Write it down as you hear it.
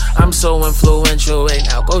I'm so influential, right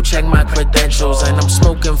now go check my credentials. And I'm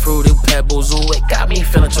smoking fruity pebbles, ooh, it got me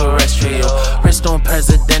feeling terrestrial. Wrist on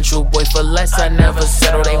presidential, boy, for less I never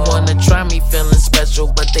settle. They wanna try me feeling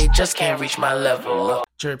special, but they just can't reach my level.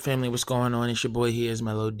 Chirp family, what's going on? It's your boy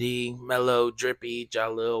HeIsMellowD, Mellow, Drippy,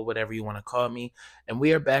 Jalil, whatever you want to call me. And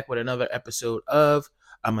we are back with another episode of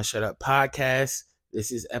Ima Shut Up podcast.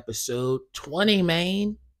 This is episode 20,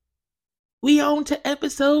 man. We on to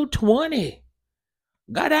episode 20.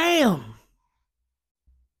 Goddamn.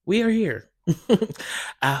 We are here.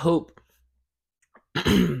 I hope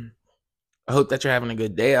that you're having a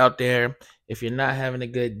good day out there. If you're not having a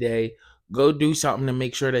good day, go do something to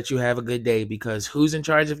make sure that you have a good day, because who's in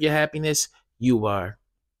charge of your happiness? You are.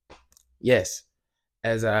 Yes,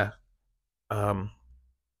 as I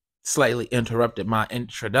slightly interrupted my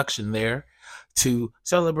introduction there to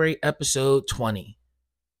celebrate episode 20.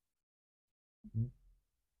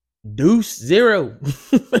 Deuce zero.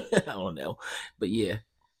 I don't know. But yeah.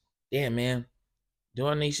 Damn, man.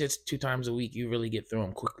 Doing these shits 2 times a week, you really get through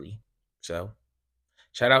them quickly. So,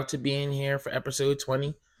 shout out to being here for episode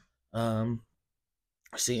 20.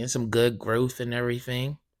 Seeing some good growth and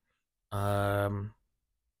everything. Yeah,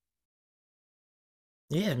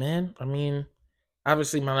 man. I mean,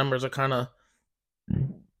 obviously my numbers are kind of,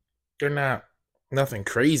 they're not nothing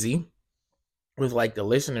crazy with like the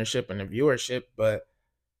listenership and the viewership, but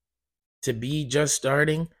to be just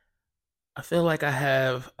starting, I feel like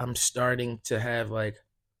I'm starting to have like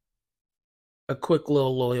a quick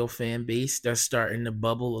little loyal fan base that's starting to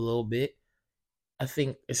bubble a little bit. I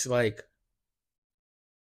think it's like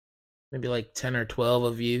maybe like 10 or 12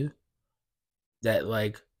 of you that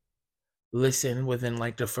like listen within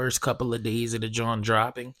like the first couple of days of the John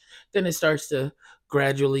dropping. Then it starts to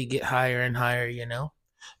gradually get higher and higher, you know.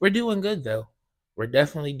 We're doing good though. We're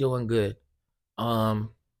definitely doing good.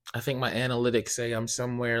 I think my analytics say I'm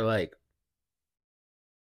somewhere like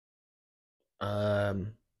at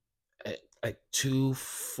like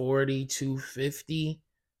 240, 250,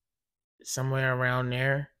 somewhere around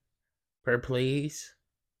there per plays.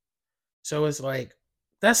 So it's like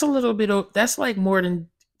that's a little bit of, that's like more than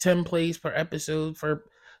 10 plays per episode for,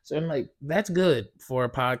 so I'm like, that's good for a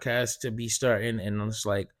podcast to be starting. And it's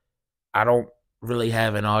like I don't really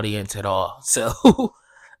have an audience at all. So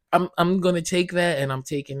I'm gonna take that, and I'm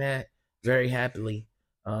taking that very happily.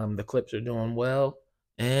 The clips are doing well,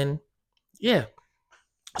 and yeah.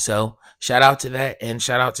 So shout out to that, and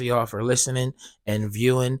shout out to y'all for listening and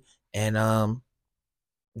viewing, and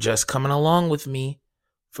just coming along with me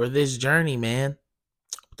for this journey, man.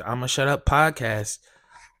 The I'ma Shut Up podcast.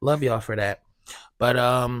 Love y'all for that. But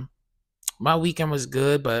my weekend was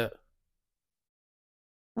good, but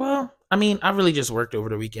well, I mean, I really just worked over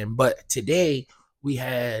the weekend. But today we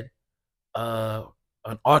had an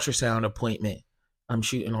ultrasound appointment. I'm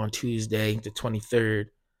shooting on Tuesday, the 23rd.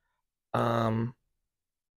 I'm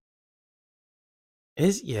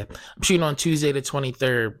shooting on Tuesday the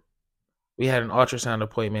 23rd. We had an ultrasound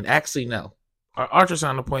appointment. Actually, no. Our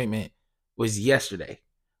ultrasound appointment was yesterday,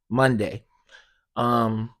 Monday.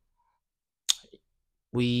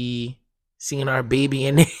 We seen our baby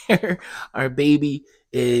in there. Our baby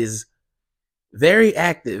is very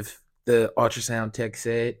active, the ultrasound tech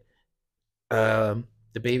said. The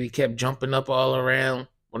baby kept jumping up all around.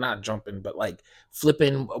 Well, not jumping, but like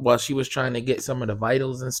flipping while she was trying to get some of the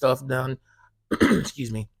vitals and stuff done.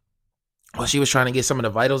 Excuse me. While she was trying to get some of the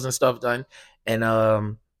vitals and stuff done. And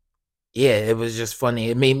yeah, it was just funny.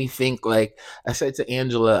 It made me think, like I said to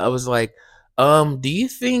Angela, I was like, do you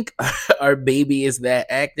think our baby is that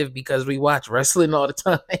active because we watch wrestling all the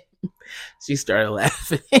time? She started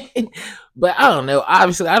laughing. But I don't know.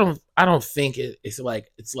 Obviously, I don't think it's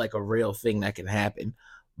like a real thing that can happen.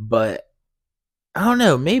 But I don't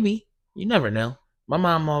know, maybe. You never know. My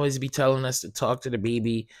mom always be telling us to talk to the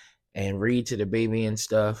baby and read to the baby and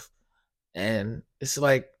stuff. And it's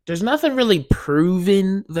like there's nothing really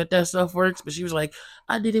proven that stuff works, but she was like,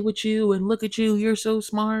 I did it with you, and look at you, you're so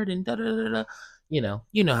smart, and da da da da. You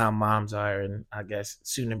know how moms are, and I guess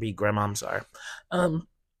soon to be grandmoms are.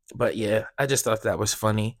 But yeah, I just thought that was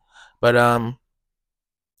funny. But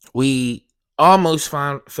we almost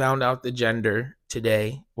found out the gender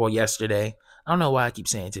today. Well, yesterday. I don't know why I keep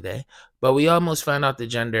saying today, but we almost found out the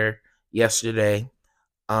gender yesterday.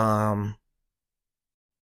 So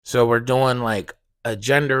we're doing like a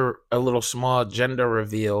little small gender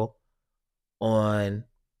reveal on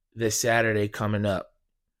this Saturday coming up.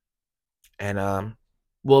 And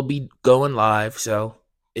we'll be going live. So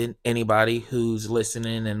anybody who's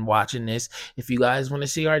listening and watching this, if you guys want to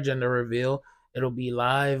see our gender reveal, it'll be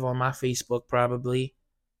live on my Facebook probably.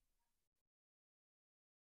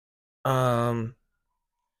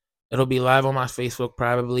 It'll be live on my Facebook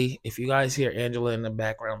probably. If you guys hear Angela in the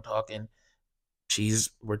background talking,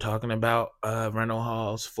 we're talking about rental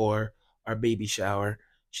halls for our baby shower.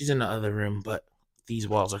 She's in the other room, but these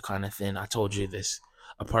walls are kind of thin. I told you this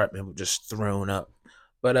apartment was just thrown up.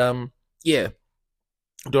 But yeah,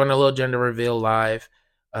 doing a little gender reveal live.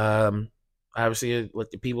 Um Obviously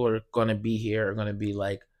what the people are gonna be here are gonna be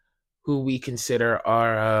like who we consider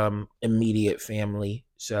our immediate family.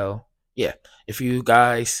 So yeah, if you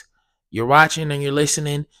guys you're watching and you're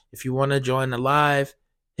listening, if you want to join the live,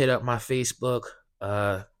 hit up my Facebook.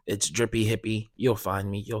 It's Drippy Hippie. You'll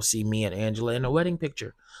find me. You'll see me and Angela in a wedding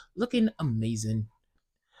picture, looking amazing.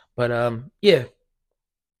 But yeah,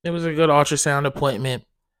 it was a good ultrasound appointment.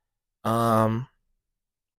 Um,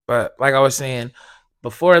 but like I was saying,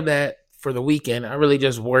 before that, for the weekend, I really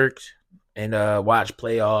just worked and watched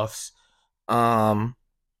playoffs. Um,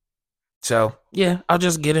 So yeah, I'll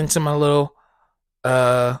just get into my little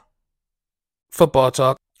uh football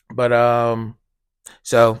talk. But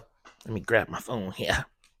so let me grab my phone here.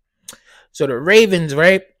 So the Ravens,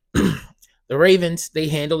 right? The Ravens, they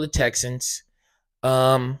handle the Texans.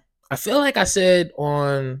 Um, I feel like I said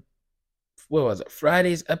on what was it,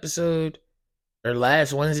 Friday's episode or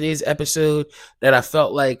last Wednesday's episode that I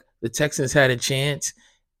felt like the Texans had a chance,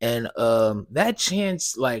 and that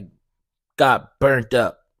chance like got burnt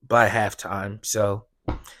up by halftime. So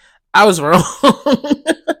I was wrong.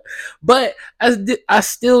 But I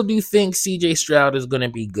still do think CJ Stroud is going to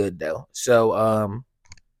be good though. So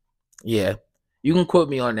yeah. You can quote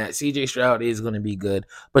me on that. CJ Stroud is going to be good,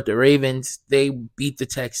 but the Ravens, they beat the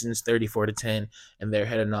Texans 34-10 and they're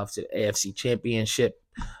heading off to the AFC Championship.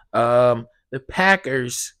 The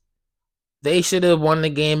Packers, they should have won the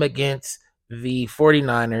game against the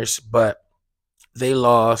 49ers, but they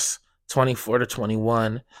lost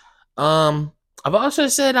 24-21. I've also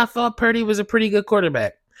said I thought Purdy was a pretty good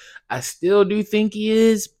quarterback. I still do think he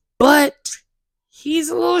is, but he's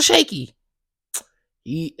a little shaky.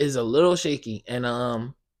 He is a little shaky, and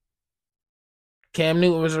Cam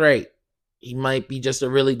Newton was right. He might be just a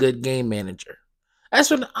really good game manager. That's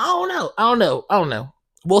what I don't know. I don't know.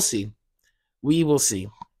 We'll see. We will see.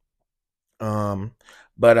 Um,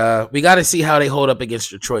 but we got to see how they hold up against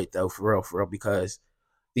Detroit, though, for real, because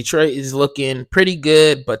Detroit is looking pretty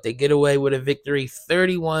good, but they get away with a victory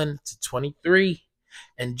 31-23.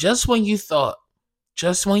 And just when you thought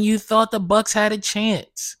the Bucks had a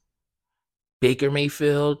chance, Baker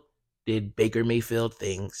Mayfield did Baker Mayfield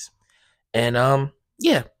things. And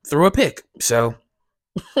yeah, threw a pick. So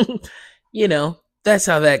that's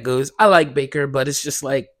how that goes. I like Baker, but it's just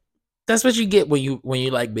like that's what you get when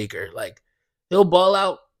you like Baker. Like he'll ball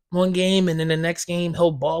out one game and then the next game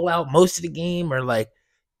he'll ball out most of the game, or like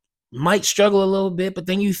might struggle a little bit, but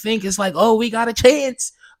then you think it's like, oh, we got a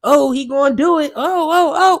chance. Oh, he gonna do it.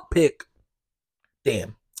 Oh, pick.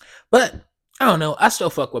 Damn. But I don't know. I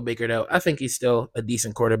still fuck with Baker though. I think he's still a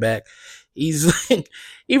decent quarterback. He's like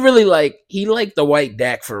he like the white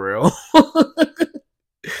Dak for real. I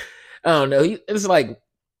don't know. It's like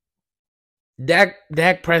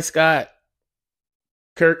Dak Prescott,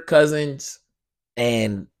 Kirk Cousins,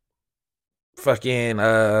 and fucking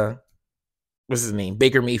what's his name?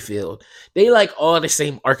 Baker Mayfield. They like all the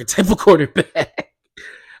same archetypal quarterback.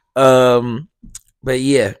 But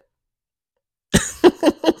yeah.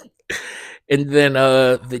 And then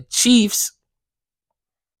the Chiefs,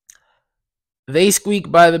 they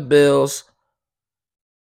squeak by the Bills.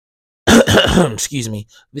 Excuse me.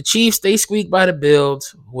 The Chiefs, they squeak by the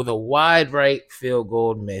Bills with a wide right field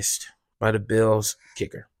goal missed by the Bills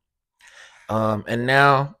kicker. And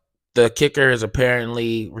now the kicker is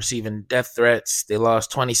apparently receiving death threats. They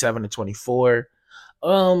lost 27-24.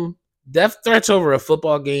 Death threats over a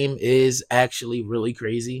football game is actually really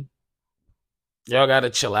crazy. Y'all gotta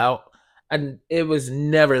chill out. And it was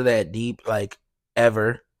never that deep, like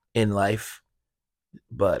ever in life.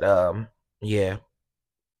 But yeah,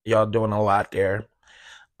 y'all doing a lot there.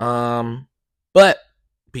 But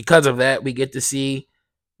because of that, we get to see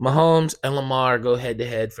Mahomes and Lamar go head to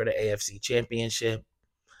head for the AFC Championship.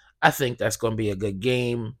 I think that's going to be a good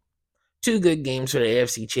game. Two good games for the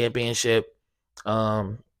AFC Championship.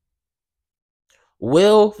 Will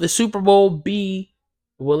the Super Bowl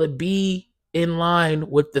will it be in line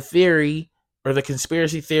with the theory or the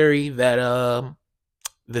conspiracy theory that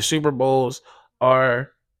the Super Bowls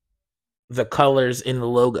are the colors in the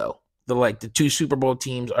logo? The two Super Bowl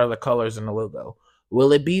teams are the colors in the logo.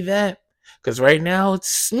 Will it be that? Because right now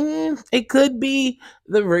it could be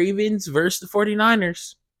the Ravens versus the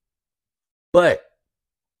 49ers. But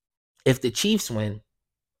if the Chiefs win,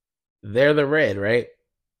 they're the red, right?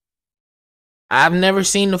 I've never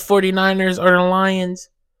seen the 49ers or the Lions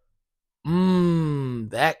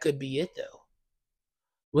That could be it though.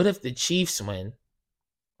 What if the Chiefs win,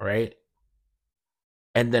 right?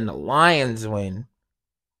 And then the Lions win,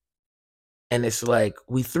 and it's like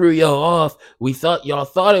we threw y'all off. We thought y'all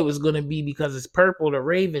thought it was gonna be because it's purple, the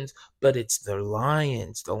Ravens, but it's the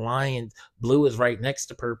Lions. The Lions blue is right next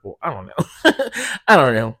to purple. I don't know. I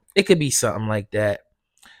don't know. It could be something like that.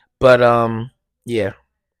 But yeah.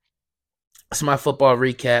 It's my football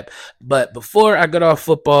recap. But before I get off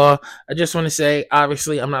football, I just want to say,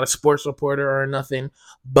 obviously, I'm not a sports reporter or nothing,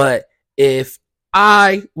 but if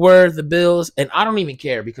I were the Bills, and I don't even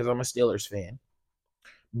care because I'm a Steelers fan,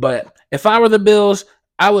 but if I were the Bills,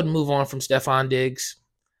 I would move on from Stephon Diggs.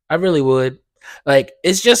 I really would. Like,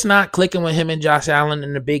 it's just not clicking with him and Josh Allen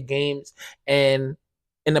in the big games. And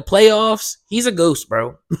in the playoffs, he's a ghost,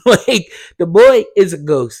 bro. Like, the boy is a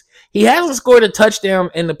ghost. He hasn't scored a touchdown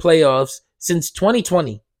in the playoffs since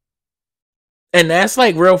 2020. And that's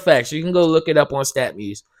like real facts. You can go look it up on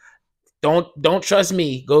StatMuse. Don't trust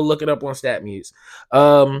me. Go look it up on StatMuse.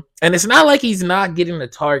 And it's not like he's not getting the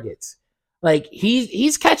targets. Like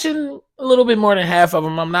he's catching a little bit more than half of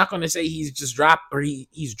them. I'm not going to say he's just dropped or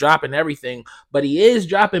he's dropping everything, but he is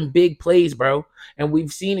dropping big plays, bro. And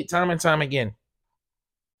we've seen it time and time again.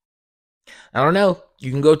 I don't know. You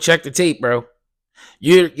can go check the tape, bro.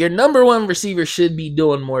 Your number one receiver should be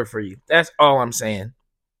doing more for you. That's all I'm saying.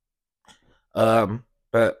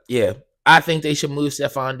 But yeah, I think they should move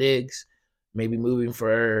Stephon Diggs. Maybe moving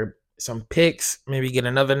for some picks. Maybe get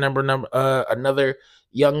another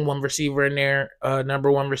young one receiver in there,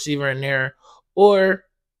 number one receiver in there, or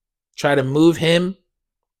try to move him.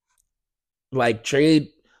 Like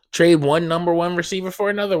trade one number one receiver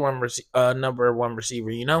for another number one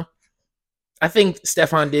receiver. You know, I think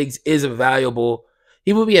Stephon Diggs is a valuable.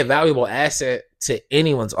 He will be a valuable asset to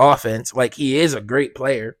anyone's offense. Like he is a great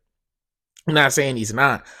player. I'm not saying he's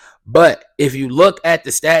not, but if you look at the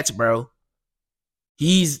stats, bro,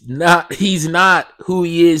 he's not who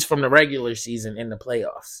he is from the regular season in the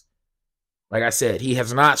playoffs. Like I said, he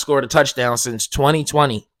has not scored a touchdown since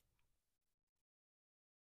 2020.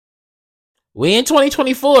 We in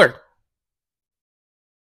 2024.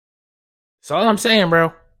 That's all I'm saying,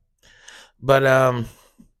 bro. But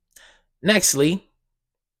nextly,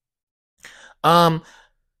 um,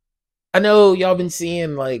 I know y'all been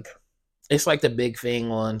seeing like it's like the big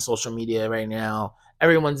thing on social media right now.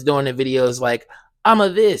 Everyone's doing the videos like I'm a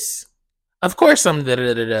this. Of course I'm da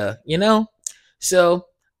da da da. You know. So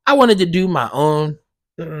I wanted to do my own.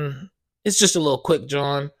 It's just a little quick,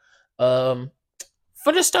 John. For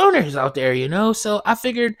the stoners out there, you know. So I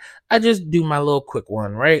figured I'd just do my little quick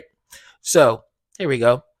one, right? So here we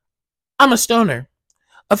go. I'm a stoner.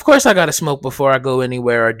 Of course I gotta smoke before I go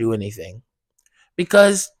anywhere or do anything.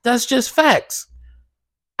 Because that's just facts.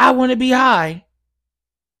 I want to be high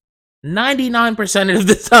 99% of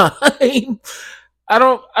the time. I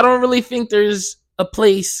don't really think there's a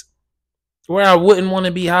place where I wouldn't want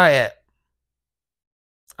to be high at.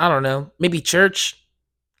 I don't know. Maybe church.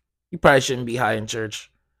 You probably shouldn't be high in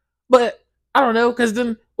church. But I don't know, because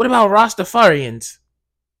then what about Rastafarians?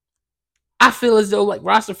 I feel as though like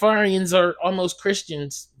Rastafarians are almost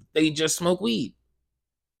Christians. They just smoke weed.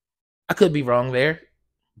 I could be wrong there,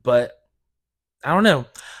 but I don't know.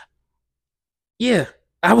 Yeah,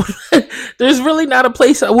 I would. There's really not a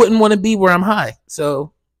place I wouldn't want to be where I'm high.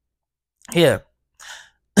 So yeah,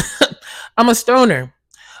 I'm a stoner.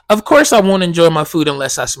 Of course, I won't enjoy my food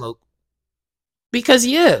unless I smoke. Because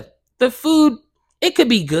yeah, the food it could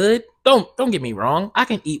be good. Don't get me wrong. I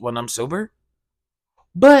can eat when I'm sober,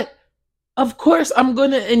 but of course I'm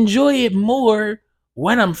gonna enjoy it more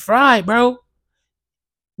when I'm fried, bro.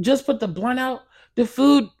 Just put the blunt out. The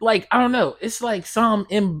food, like I don't know, it's like some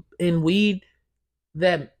in weed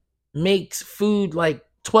that makes food like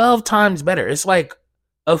 12 times better. It's like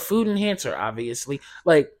a food enhancer, obviously.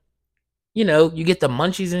 Like, you know, you get the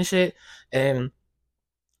munchies and shit, and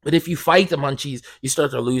but if you fight the munchies, you start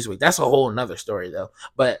to lose weight. That's a whole nother story though.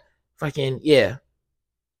 But fucking yeah.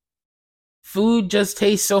 Food just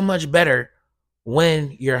tastes so much better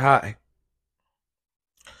when you're high.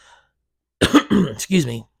 Excuse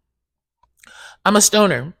me. I'm a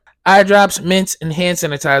stoner. Eye drops, mints, and hand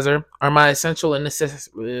sanitizer are my essential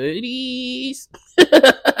necessities.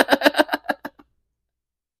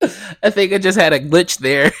 I think I just had a glitch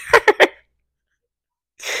there.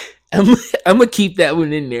 I'm, I'm gonna keep that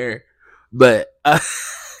one in there, but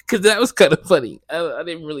because that was kind of funny. I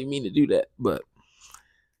didn't really mean to do that, but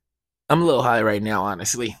I'm a little high right now,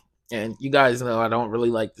 honestly. And you guys know I don't really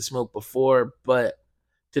like to smoke before, but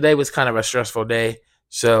today was kind of a stressful day,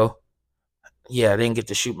 so yeah, I didn't get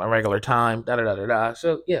to shoot my regular time. Da da da da da.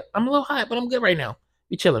 So yeah, I'm a little high, but I'm good right now.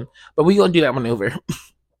 We chilling. But we gonna do that one over.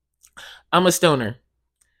 I'm a stoner.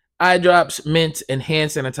 Eye drops, mint, and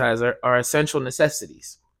hand sanitizer are essential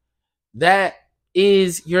necessities. That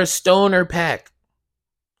is your stoner pack.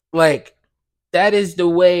 Like, that is the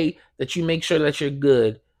way that you make sure that you're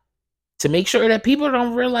good. To make sure that people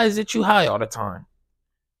don't realize that you high all the time.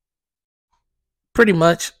 Pretty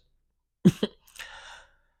much.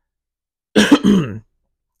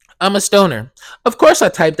 I'm a stoner. Of course I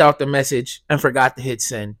typed out the message and forgot to hit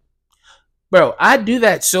send. Bro, I do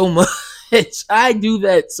that so much. I do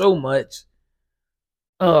that so much.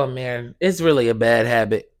 Oh man, it's really a bad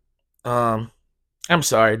habit. Um, I'm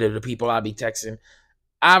sorry to the people I be texting.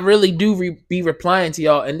 I really do be replying to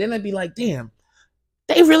y'all, and then I'd be like, damn,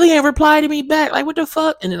 they really ain't reply to me back. Like, what the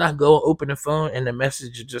fuck? And then I go open the phone, and the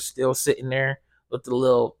message is just still sitting there with the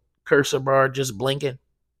little cursor bar just blinking.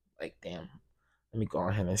 Like, damn, let me go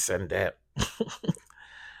ahead and send that.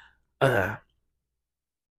 uh,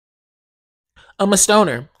 I'm a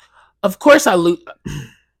stoner. Of course, I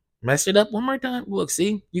messed it up one more time. Look,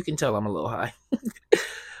 see, you can tell I'm a little high.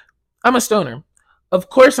 I'm a stoner. Of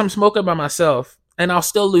course, I'm smoking by myself, and I'll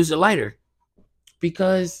still lose a lighter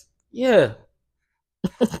because, yeah,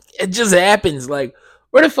 it just happens. Like,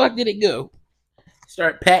 where the fuck did it go?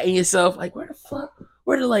 Start patting yourself. Like, where the fuck?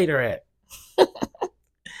 Where the lighter at?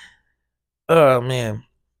 Oh man,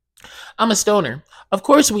 I'm a stoner. Of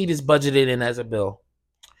course, weed is budgeted in as a bill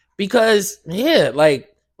because, yeah,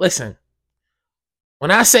 like, listen,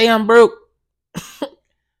 when I say I'm broke,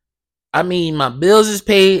 I mean my bills is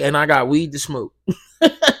paid and I got weed to smoke.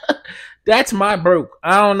 That's my broke.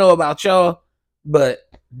 I don't know about y'all, but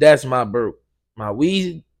that's my broke. My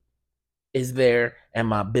weed is there and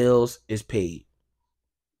my bills is paid.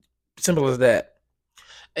 Simple as that.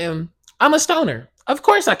 And I'm a stoner. Of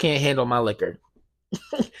course I can't handle my liquor.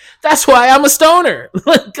 That's why I'm a stoner.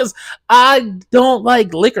 Because I don't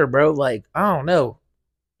like liquor, bro. Like, I don't know.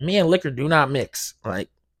 Me and liquor do not mix. Like,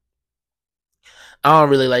 I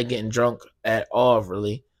don't really like getting drunk at all,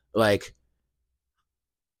 really. Like,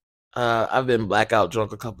 I've been blackout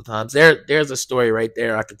drunk a couple times. There's a story right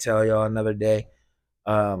there I could tell y'all another day.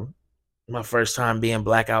 Um, my first time being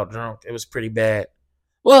blackout drunk, it was pretty bad.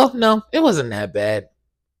 Well, no, it wasn't that bad.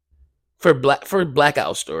 For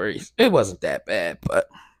blackout stories, it wasn't that bad, but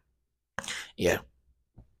yeah.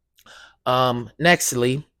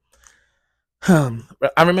 Nextly,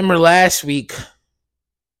 I remember last week.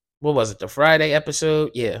 What was it? The Friday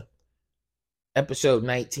episode? Yeah, episode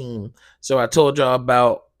 19. So I told y'all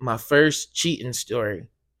about my first cheating story.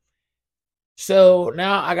 So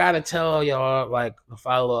now I gotta tell y'all like a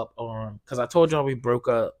follow up on because I told y'all we broke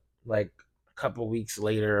up like a couple weeks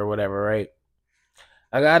later or whatever, right?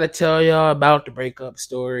 I gotta tell y'all about the breakup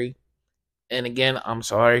story. And again, I'm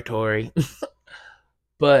sorry, Tori.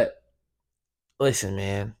 But listen,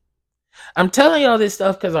 man. I'm telling y'all this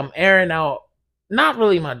stuff because I'm airing out not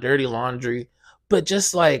really my dirty laundry, but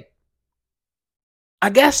just like I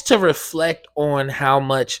guess to reflect on how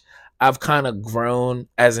much I've kind of grown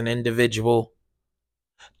as an individual.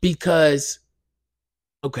 Because,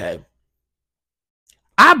 okay,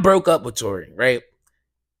 I broke up with Tori, right?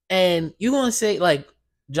 And you gonna say, like,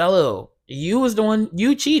 Jalil, you was the one,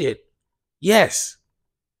 you cheated. Yes.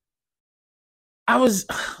 I was,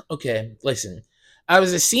 okay, listen. I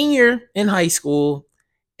was a senior in high school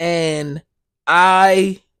and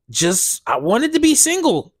I wanted to be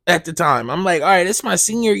single at the time. I'm like, all right, it's my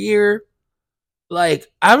senior year. Like,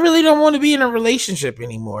 I really don't want to be in a relationship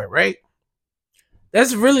anymore, right?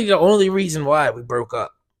 That's really the only reason why we broke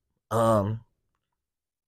up. Um,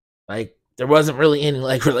 like there wasn't really any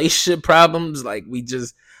like relationship problems. Like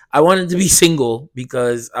I wanted to be single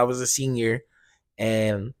because I was a senior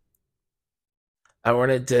and I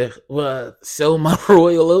wanted to sell my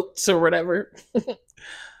royal oats or whatever.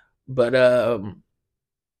 But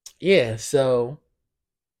yeah, so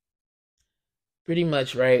pretty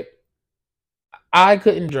much right. I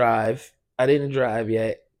couldn't drive. I didn't drive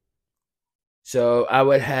yet. So I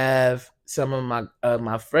would have some of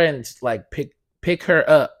my friends like pick her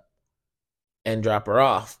up and drop her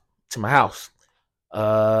off to my house.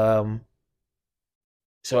 Um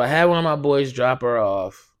so I had one of my boys drop her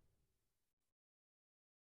off.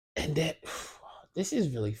 And that this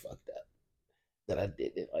is really fucked up that I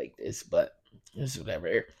did it like this, but it's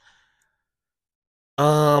whatever.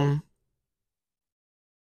 Um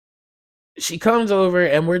she comes over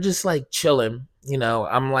and we're just like chilling. You know,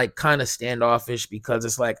 I'm like kind of standoffish because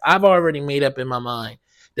it's like I've already made up in my mind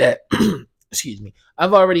that excuse me.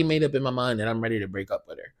 I've already made up in my mind that I'm ready to break up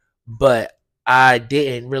with her. But I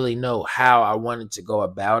didn't really know how I wanted to go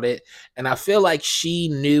about it. And I feel like she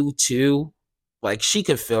knew too. Like she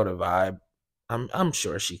could feel the vibe. I'm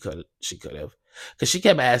sure she could have, because she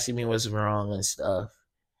kept asking me what's wrong and stuff.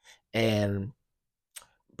 And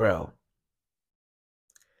bro,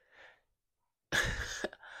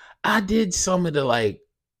 I did some of the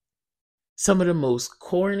most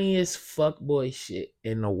corniest fuckboy shit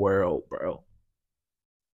in the world, bro.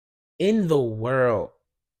 In the world.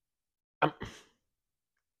 I'm,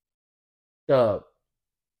 dog,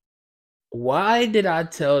 why did I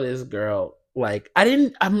tell this girl? Like,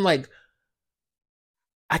 I'm like,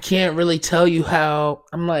 I can't really tell you how.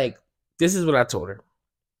 I'm like, this is what I told her.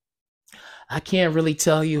 I can't really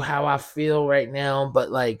tell you how I feel right now,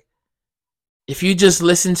 but like, if you just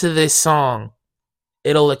listen to this song,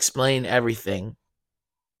 it'll explain everything.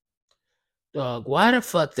 Dog, why the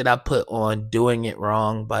fuck did I put on Doing It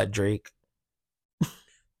Wrong by Drake?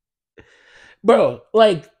 Bro,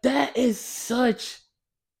 like, that's so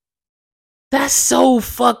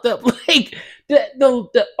fucked up. Like,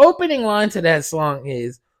 the opening line to that song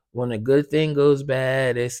is, when a good thing goes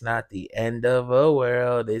bad, it's not the end of a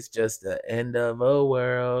world. It's just the end of a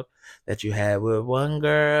world that you had with one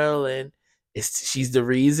girl, and she's the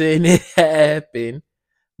reason it happened,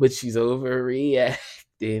 but she's overreacting,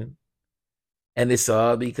 and it's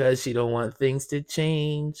all because she don't want things to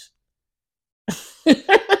change.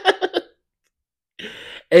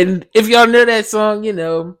 And if y'all know that song,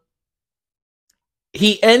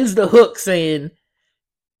 he ends the hook saying,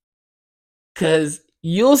 "Cause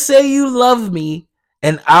you'll say you love me,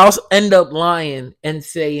 and I'll end up lying and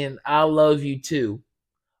saying I love you too,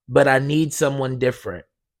 but I need someone different.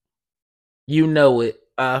 You know it.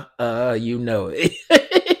 You know it."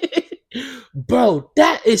 Bro,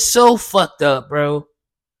 that is so fucked up, bro.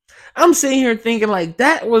 I'm sitting here thinking like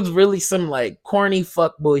that was really some like corny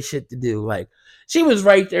fuckboy shit to do. Like, she was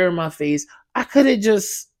right there in my face. I could have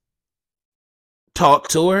just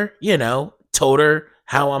talked to her, told her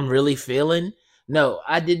how I'm really feeling. No,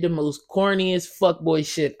 I did the most corniest fuckboy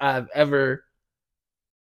shit I've ever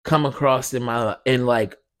come across in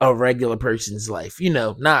like a regular person's life.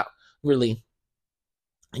 Not really,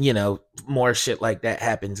 more shit like that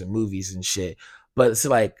happens in movies and shit. But it's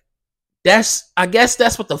like, I guess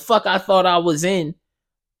that's what the fuck I thought I was in.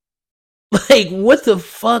 Like, what the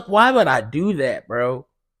fuck? Why would I do that, bro?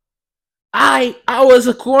 I was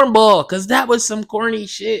a cornball because that was some corny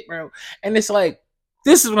shit, bro. And it's like,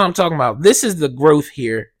 this is what I'm talking about. This is the growth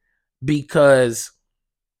here, because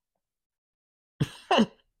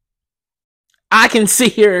I can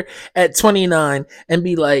sit here at 29 and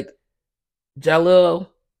be like, Jalil,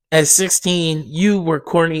 at 16, you were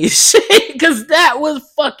corny as shit, because that was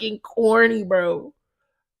fucking corny, bro.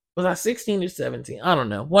 Was I 16 or 17? I don't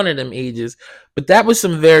know. One of them ages. But that was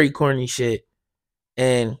some very corny shit.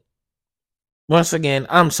 And once again,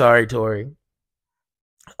 I'm sorry, Tori.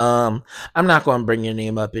 I'm not going to bring your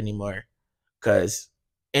name up anymore, because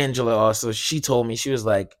Angela also, she told me, she was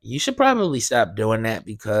like, you should probably stop doing that,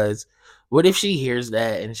 because what if she hears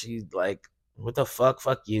that and she's like, what the fuck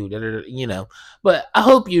you, But I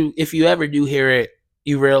hope if you ever do hear it,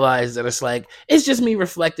 you realize that it's like, it's just me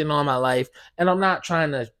reflecting on my life, and I'm not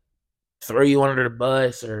trying to throw you under the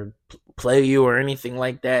bus or play you or anything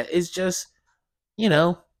like that. It's just, you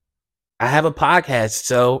know, I have a podcast,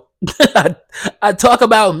 so I talk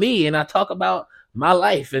about me, and I talk about my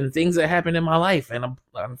life and things that happen in my life. And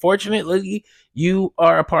unfortunately, you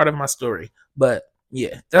are a part of my story. But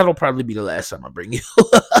yeah, that'll probably be the last time I bring you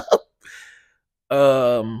up.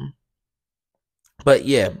 um, but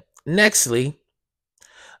yeah, nextly,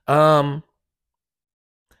 um,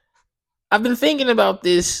 I've been thinking about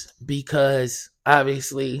this because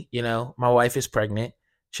obviously, my wife is pregnant.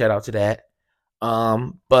 Shout out to that.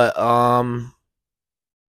 But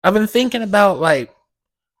I've been thinking about like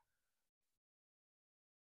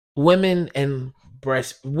women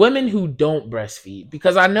who don't breastfeed,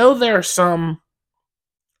 because I know there are some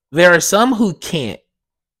who can't.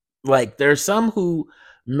 Like, there's some who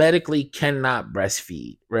medically cannot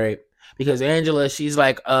breastfeed, right? Because Angela, she's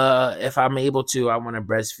like, if I'm able to, I want to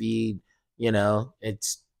breastfeed.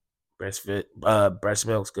 It's breast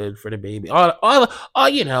milk's good for the baby. All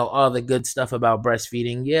the good stuff about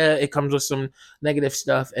breastfeeding. Yeah, it comes with some negative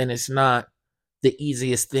stuff, and it's not the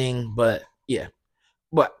easiest thing, but yeah.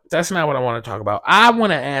 But that's not what I want to talk about. I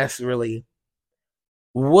want to ask, really,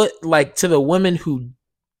 what, like, to the women who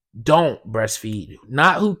don't breastfeed,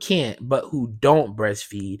 not who can't, but who don't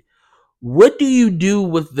breastfeed, what do you do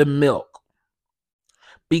with the milk?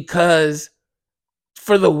 Because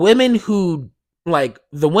for the women who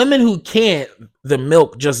can't, the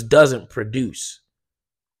milk just doesn't produce.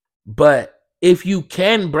 But if you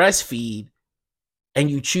can breastfeed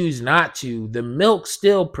and you choose not to, the milk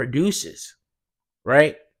still produces,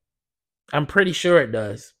 right? I'm pretty sure it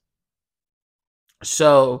does.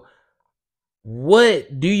 So,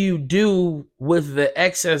 what do you do with the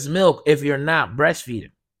excess milk if you're not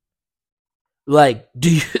breastfeeding? Like,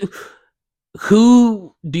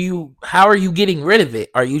 how are you getting rid of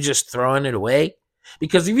it? Are you just throwing it away?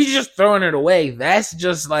 Because if you're just throwing it away, that's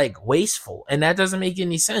just like wasteful and that doesn't make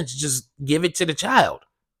any sense. Just give it to the child.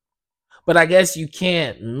 But I guess you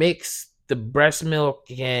can't mix the breast milk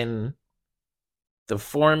and the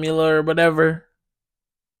formula or whatever.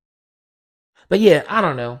 But yeah, I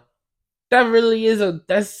don't know. That really is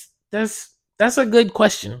that's a good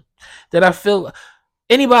question that I feel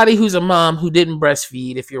anybody who's a mom who didn't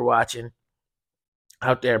breastfeed, if you're watching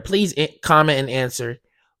out there, please comment and answer,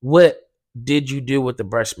 what did you do with the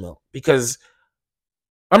breast milk? Because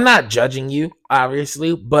I'm not judging you,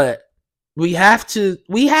 obviously, but we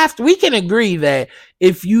can agree that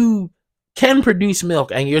if you can produce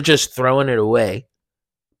milk and you're just throwing it away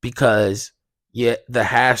because the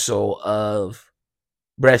hassle of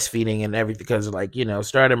breastfeeding and everything, because like,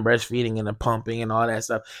 starting breastfeeding and the pumping and all that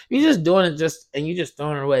stuff, you're just doing it and you just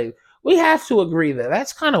throwing it away. We have to agree that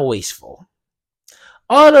that's kind of wasteful.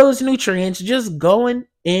 All those nutrients just going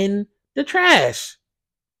in the trash.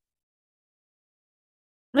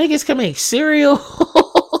 Niggas can make cereal.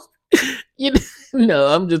 you No,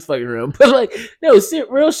 I'm just fucking around. But like, no,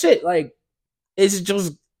 real shit. Like, it's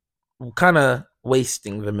just kind of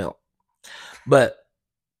wasting the milk. But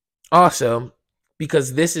also,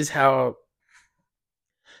 because this is how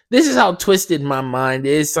twisted my mind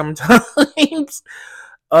is sometimes.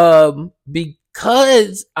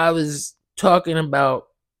 Because I was talking about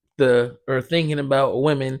thinking about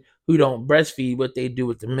women who don't breastfeed, what they do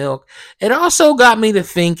with the milk. It also got me to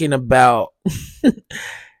thinking about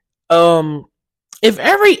um if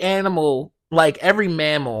every animal, like every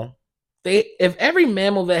mammal, if every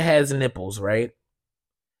mammal that has nipples, right,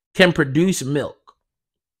 can produce milk,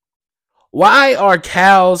 why are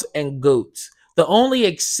cows and goats the only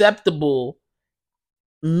acceptable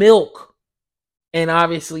milk, and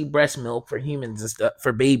obviously breast milk for humans and stuff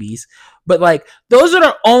for babies, but like those are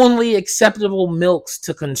the only acceptable milks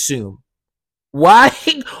to consume? Why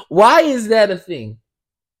why is that a thing?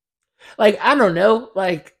 Like, I don't know.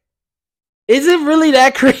 Like, is it really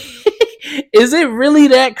that crazy? Is it really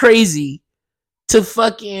that crazy to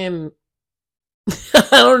fucking I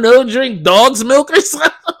don't know, drink dog's milk or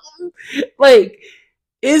something? Like,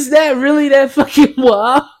 is that really that fucking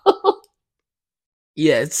wild?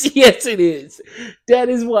 Yes, yes, it is. That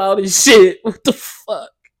is wild as shit. What the fuck?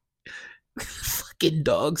 Fucking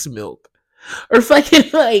dog's milk. Or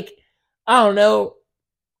fucking like, I don't know,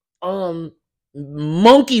 um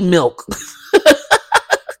monkey milk.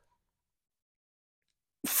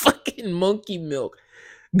 Fucking monkey milk.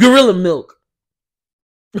 Gorilla milk.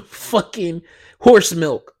 Fucking horse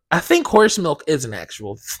milk. I think horse milk is an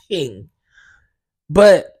actual thing.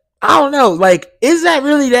 But I don't know, like, is that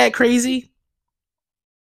really that crazy?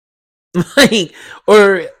 Like,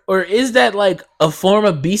 or is that like a form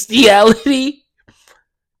of bestiality?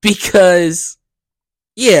 Because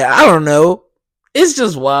yeah, I don't know. It's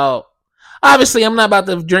just wild. Obviously, I'm not about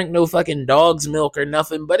to drink no fucking dog's milk or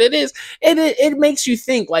nothing, but it makes you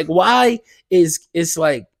think, like, why it's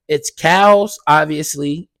like it's cows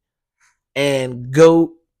obviously and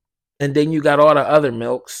goat, and then you got all the other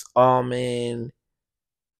milks, almond,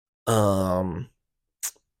 um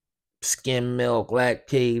skim milk,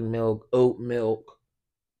 lactate milk, oat milk.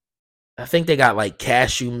 I think they got like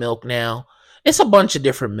cashew milk now. It's a bunch of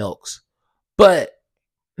different milks. But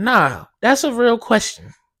nah, that's a real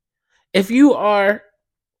question. If you are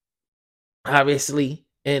obviously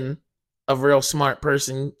in a real smart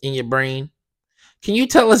person in your brain, can you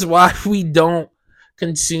tell us why we don't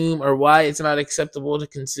consume, or why it's not acceptable to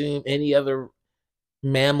consume any other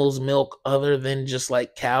mammal's milk other than just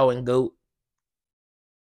like cow and goat?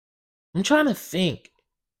 I'm trying to think.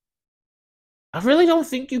 I really don't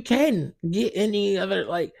think you can get any other,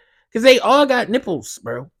 like, because they all got nipples,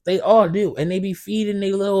 bro. They all do, and they be feeding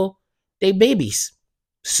they babies.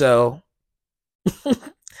 So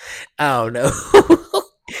I don't know.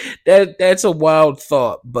 That's a wild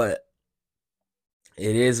thought, but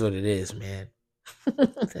it is what it is, man.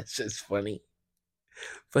 That's just funny.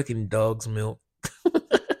 Fucking dog's milk.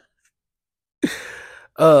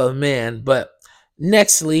 Oh man, but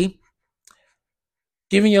nextly,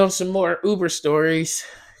 giving y'all some more Uber stories,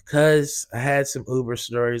 because I had some Uber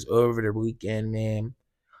stories over the weekend, man.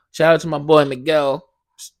 Shout out to my boy Miguel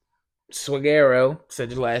Swagero.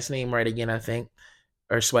 Said your last name right again, I think.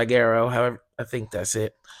 Or Swagero, however, I think that's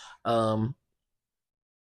it. Um,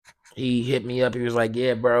 he hit me up. He was like,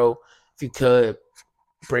 "Yeah, bro, if you could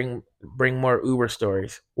bring more Uber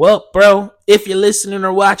stories. Well, bro, if you're listening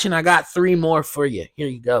or watching, I got 3 more for you. Here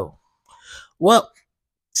you go. Well,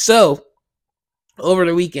 so over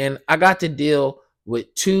the weekend, I got to deal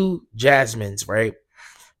with 2 Jasmines, right?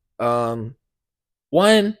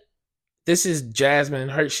 One, this is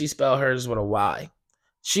Jasmine. She spelled hers with a Y.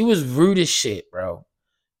 She was rude as shit, bro.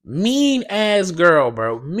 Mean ass girl,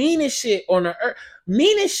 bro. Mean as shit on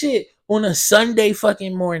a Sunday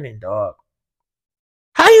fucking morning, dog.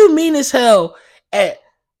 How you mean as hell at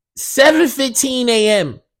 7:15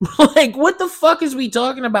 a.m.? Like, what the fuck is we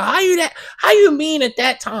talking about? How you mean at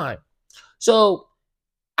that time? So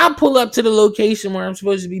I pull up to the location where I'm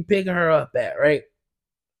supposed to be picking her up at, right?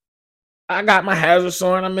 I got my hazards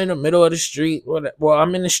on. I'm in the middle of the street. Well,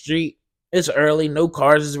 I'm in the street. It's early. No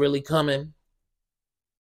cars is really coming.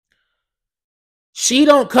 She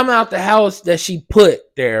don't come out the house that she put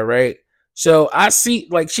there, right? So I see,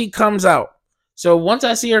 like, she comes out. So once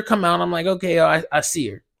I see her come out, I'm like, okay, I see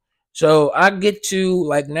her. So I get to,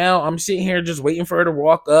 like, now I'm sitting here just waiting for her to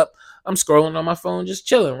walk up. I'm scrolling on my phone, just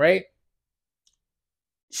chilling, right?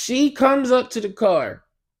 She comes up to the car.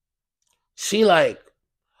 She like,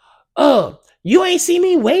 oh, you ain't see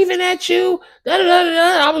me waving at you?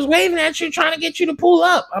 Da-da-da-da-da. I was waving at you trying to get you to pull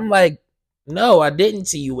up. I'm like, no, I didn't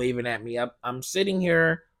see you waving at me. I'm sitting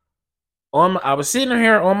here I was sitting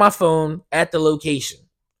here on my phone at the location.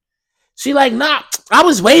 She like, nah, I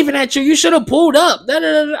was waving at you. You should have pulled up.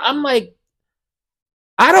 Da-da-da-da. I'm like,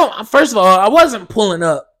 first of all, I wasn't pulling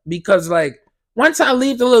up because, like, once I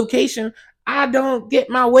leave the location, I don't get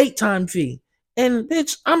my wait time fee. And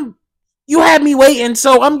bitch, you had me waiting,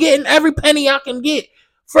 so I'm getting every penny I can get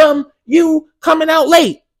from you coming out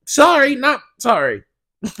late. Sorry, not sorry.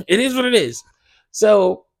 It is what it is.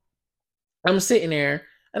 So I'm sitting there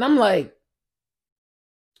and I'm like,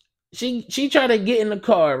 she tried to get in the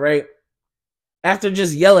car, right? After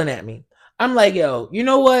just yelling at me. I'm like, yo, you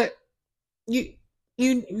know what?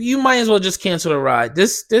 You might as well just cancel the ride.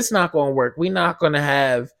 This not gonna work. We not gonna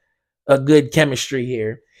have a good chemistry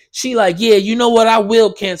here. She like, yeah, you know what? I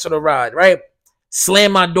will cancel the ride, right?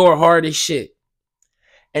 Slam my door hard as shit.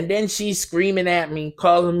 And then she's screaming at me,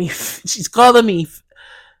 she's calling me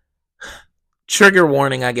trigger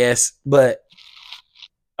warning, I guess. But,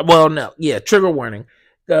 well, no, yeah, trigger warning.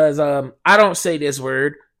 Because I don't say this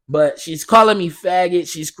word, but she's calling me faggot.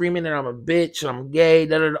 She's screaming that I'm a bitch, I'm gay,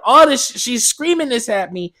 all this. She's screaming this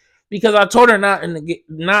at me because I told her not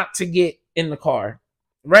to get in the car,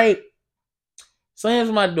 right?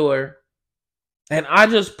 Slams my door, and I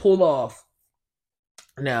just pull off.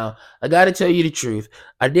 Now, I got to tell you the truth.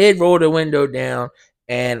 I did roll the window down,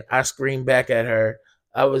 and I screamed back at her.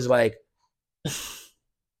 I was like,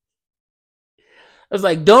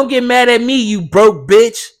 don't get mad at me, you broke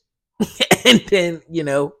bitch. And then,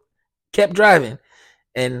 kept driving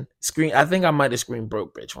and scream. I think I might have screamed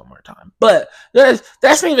broke bitch one more time. But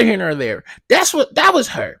that's neither here nor there. That was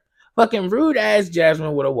her. Fucking rude ass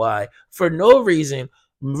Jasmine with a Y for no reason.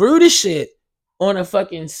 Rude as shit on a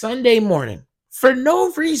fucking Sunday morning. For no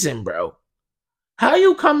reason, bro. How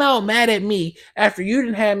you come out mad at me after you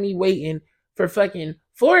didn't have me waiting for fucking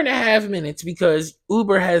 4.5 minutes because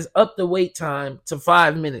Uber has upped the wait time to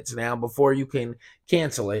 5 minutes now before you can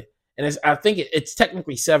cancel it. And I think it's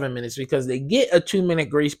technically 7 minutes because they get a 2-minute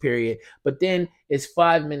grace period, but then it's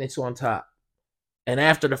 5 minutes on top. And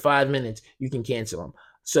after the 5 minutes, you can cancel them.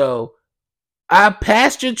 So I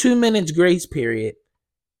passed your 2 minutes grace period.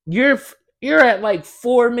 You're at like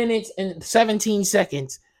 4 minutes and 17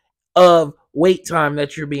 seconds of wait time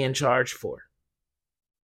that you're being charged for.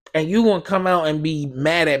 And you won't come out and be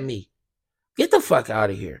mad at me. Get the fuck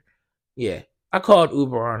out of here. Yeah, I called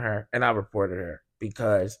Uber on her and I reported her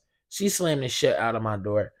because she slammed the shit out of my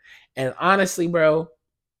door. And honestly, bro,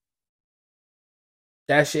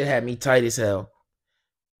 that shit had me tight as hell.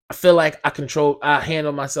 I feel like I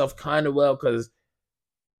handle myself kind of well because,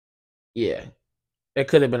 yeah, it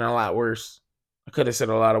could have been a lot worse. I could have said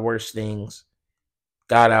a lot of worse things.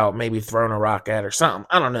 Got out, maybe thrown a rock at her, something.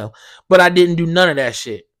 I don't know. But I didn't do none of that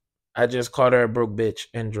shit. I just called her a broke bitch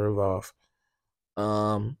and drove off.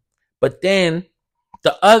 But then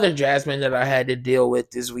the other Jasmine that I had to deal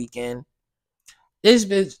with this weekend, this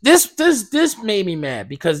made me mad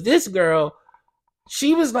because this girl,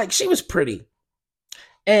 she was pretty.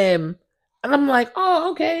 And I'm like,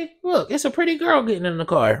 oh, okay, look, it's a pretty girl getting in the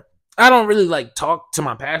car. I don't really like talk to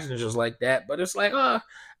my passengers like that, but it's like,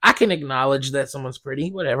 I can acknowledge that someone's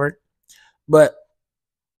pretty, whatever. But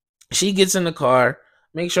she gets in the car,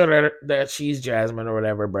 make sure that she's Jasmine or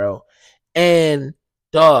whatever, bro. And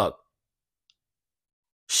dog,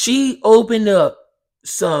 she opened up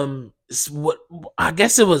what I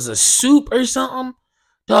guess it was a soup or something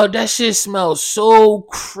Dog, that shit smells so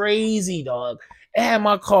crazy, dog. It had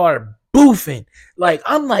my car boofing. Like,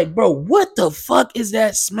 I'm like, bro, what the fuck is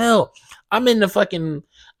that smell? I'm in the fucking,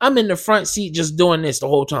 I'm in the front seat just doing this the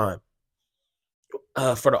whole time.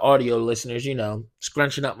 For the audio listeners,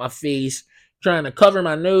 scrunching up my face, trying to cover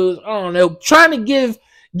my nose. I don't know, trying to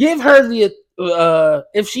give her the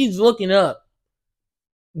if she's looking up,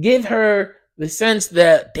 give her the sense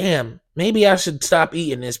that, damn, maybe I should stop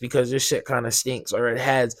eating this because this shit kind of stinks, or it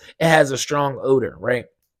has a strong odor, right?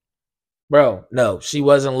 Bro, no, she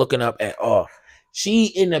wasn't looking up at all. She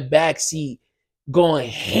in the back seat going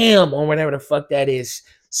ham on whatever the fuck that is,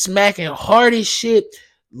 smacking hard as shit,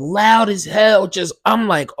 loud as hell. Just, I'm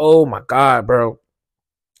like, oh my god, bro.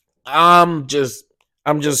 I'm just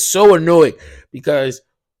I'm just so annoyed because,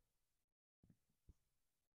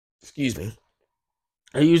 excuse me,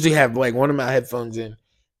 I usually have like one of my headphones in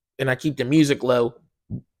and I keep the music low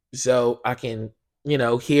so I can,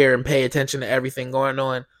 hear and pay attention to everything going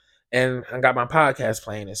on. And I got my podcast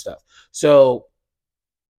playing and stuff. So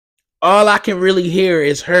all I can really hear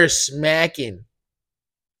is her smacking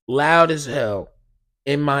loud as hell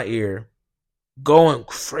in my ear, going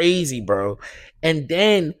crazy, bro. And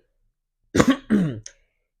then,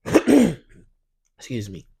 excuse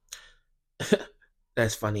me,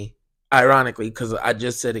 that's funny. Ironically, because I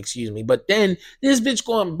just said excuse me. But then this bitch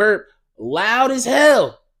going burp loud as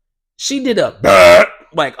hell. She did a burp,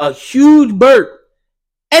 like a huge burp.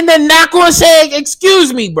 And then not gonna say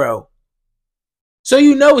excuse me, bro. So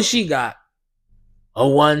you know what she got? A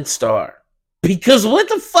 1 star. Because what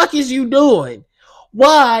the fuck is you doing?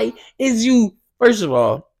 Why is you, first of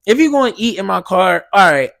all, if you're going to eat in my car,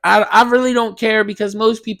 all right, I really don't care because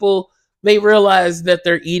most people, they realize that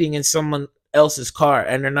they're eating in someone else's car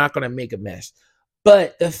and they're not going to make a mess.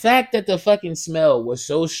 But the fact that the fucking smell was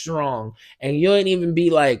so strong and you ain't even be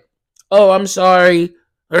like, oh, I'm sorry,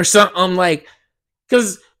 or something like,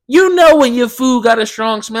 because you know when your food got a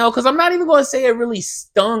strong smell, because I'm not even going to say it really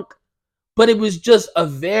stunk, but it was just a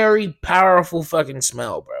very powerful fucking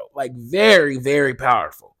smell, bro. Like, very, very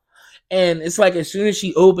powerful. And it's like as soon as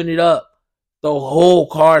she opened it up, the whole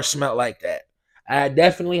car smelled like that. I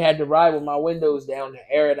definitely had to ride with my windows down to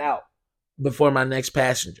air it out before my next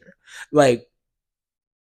passenger. Like,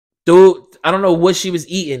 dude, I don't know what she was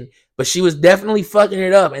eating, but she was definitely fucking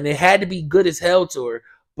it up, and it had to be good as hell to her.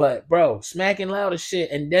 But, bro, smacking loud as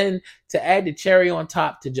shit. And then to add the cherry on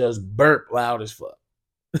top, to just burp loud as fuck.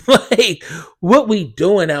 Like, what we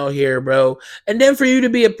doing out here, bro? And then for you to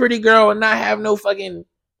be a pretty girl and not have no fucking,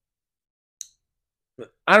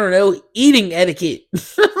 I don't know, eating etiquette.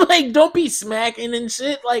 Like, don't be smacking and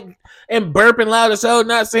shit, like, and burping loud as hell,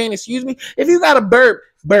 not saying excuse me. If you got to burp,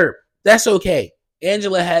 burp. That's okay.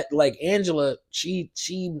 Angela, she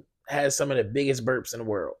has some of the biggest burps in the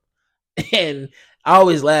world. And I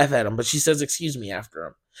always laugh at them, but she says excuse me after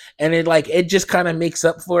them. And it just kind of makes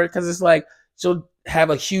up for it because it's like, she'll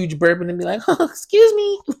have a huge burp and then be like, oh, excuse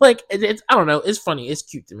me. Like, it's, I don't know. It's funny. It's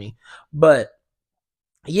cute to me. But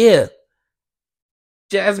yeah,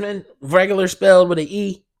 Jasmine, regular spelled with an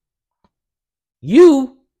E,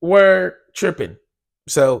 you were tripping.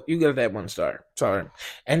 So you get that 1 star. Sorry.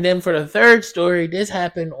 And then for the third story, this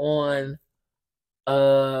happened on,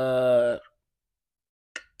 I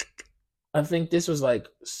think this was like,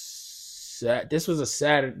 this was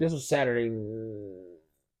Saturday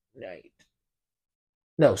night.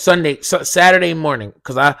 No, Saturday morning,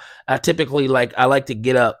 because I typically I like to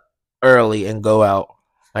get up early and go out.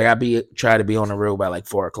 Like, try to be on the road by like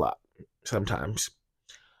 4 o'clock sometimes.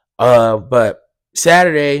 But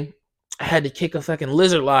Saturday I had to kick a fucking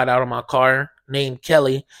lizard lot out of my car named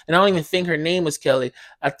Kelly, and I don't even think her name was Kelly.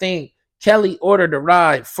 I think Kelly ordered a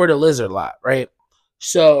ride for the lizard lot, right?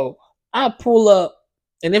 So I pull up,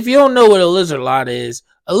 and if you don't know what a lizard lot is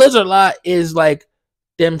like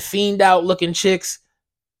them fiend out looking chicks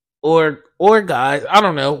or guys, I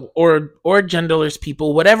don't know, or genderless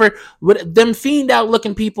people, whatever, them fiend out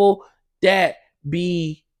looking people that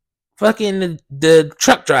be fucking the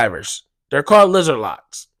truck drivers. They're called lizard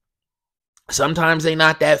lots. Sometimes they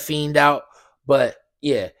not that fiend out, but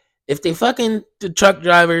yeah, if they fucking the truck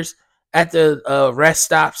drivers at the rest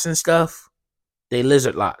stops and stuff, they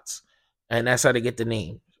lizard lots, and that's how they get the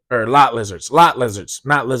name. Or lot lizards, not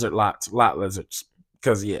lizard lots, lot lizards,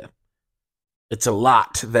 because yeah, it's a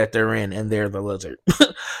lot that they're in, and they're the lizard.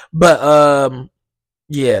 But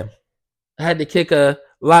yeah, I had to kick a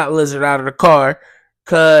lot lizard out of the car,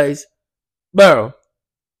 cause, bro,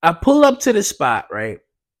 I pull up to the spot, right?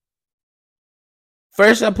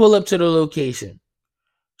 First, I pull up to the location.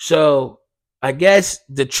 So I guess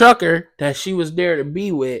the trucker that she was there to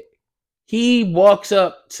be with, he walks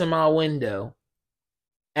up to my window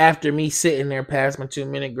After me sitting there past my 2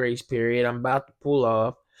 minute grace period, I'm about to pull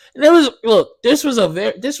off. And it was look, this was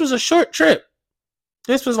a short trip.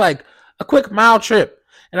 This was like a quick mile trip.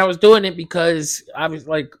 And I was doing it because I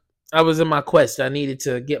was in my quest. I needed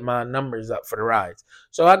to get my numbers up for the rides.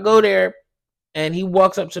 So I go there and he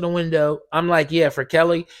walks up to the window. I'm like, yeah, for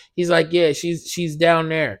Kelly. He's like, yeah, she's down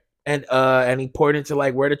there. And he poured into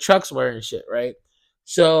like where the trucks were and shit, right?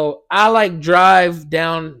 So I like drive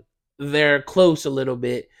down there close a little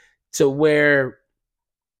bit to where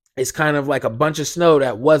it's kind of like a bunch of snow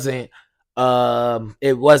that wasn't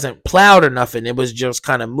it wasn't plowed or nothing. It was just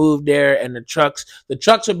kind of moved there, and the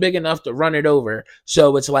trucks are big enough to run it over.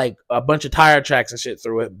 So it's like a bunch of tire tracks and shit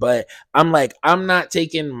through it. But I'm like, I'm not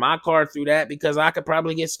taking my car through that because I could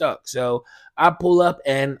probably get stuck. So I pull up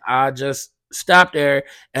and I just stop there,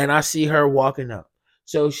 and I see her walking up.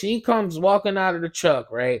 So she comes walking out of the truck,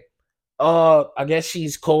 right? I guess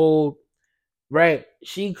she's cold. Right.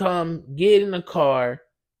 She come get in the car,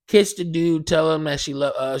 kiss the dude, tell him that she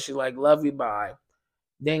like love you, bye.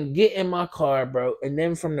 Then get in my car, bro. And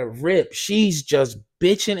then from the rip, she's just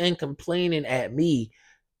bitching and complaining at me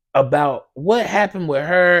about what happened with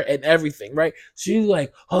her and everything, right? She's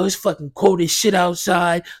like, oh, it's fucking cold as shit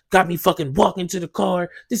outside. Got me fucking walking to the car.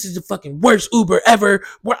 This is the fucking worst Uber ever.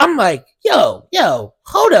 Where I'm like, yo,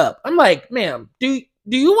 hold up. I'm like, ma'am, do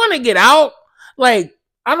you want to get out? Like,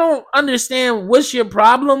 I don't understand what's your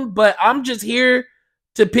problem, but I'm just here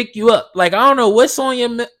to pick you up. Like, I don't know what's on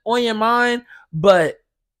your mind, but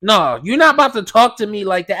no, you're not about to talk to me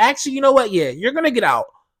like that. Actually, you know what? Yeah, you're gonna get out.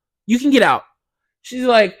 You can get out. She's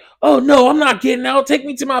like, oh no, I'm not getting out. Take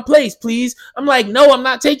me to my place, please. I'm like, no, I'm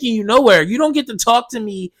not taking you nowhere. You don't get to talk to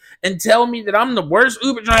me and tell me that I'm the worst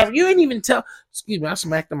Uber driver. You ain't even tell. Excuse me, I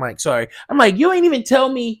smacked the mic. Sorry. I'm like, you ain't even tell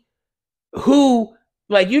me who.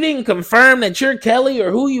 Like, you didn't confirm that you're Kelly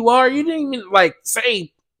or who you are. You didn't even like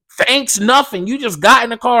say thanks, nothing. You just got in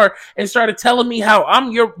the car and started telling me how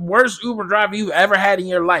I'm your worst Uber driver you've ever had in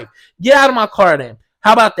your life. Get out of my car then.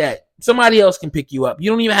 How about that? Somebody else can pick you up.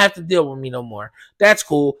 You don't even have to deal with me no more. That's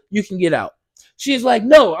cool. You can get out. She's like,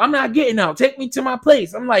 no, I'm not getting out. Take me to my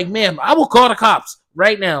place. I'm like, ma'am, I will call the cops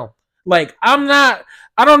right now. Like, I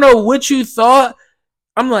don't know what you thought.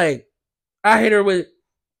 I'm like, I hit her with,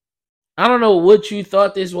 I don't know what you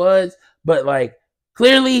thought this was, but like,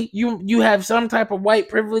 clearly you have some type of white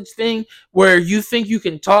privilege thing where you think you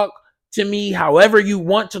can talk to me however you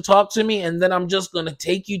want to talk to me, and then I'm just gonna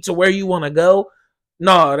take you to where you want to go.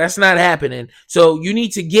 No, that's not happening. So you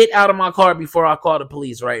need to get out of my car before I call the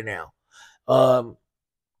police right now. Um,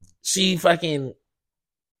 she fucking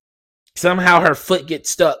somehow her foot gets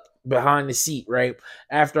stuck behind the seat, right?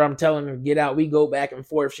 After I'm telling her to get out, we go back and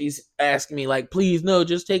forth. She's asking me, like, please, no,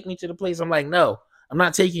 just take me to the place. I'm like, no, I'm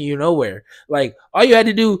not taking you nowhere. Like, all you had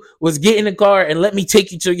to do was get in the car and let me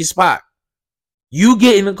take you to your spot. You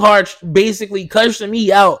get in the car, basically cussing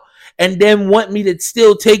me out, and then want me to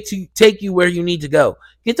still take you where you need to go.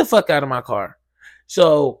 Get the fuck out of my car.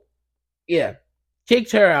 So, yeah,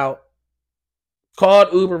 kicked her out,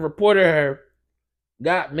 called Uber, reported her,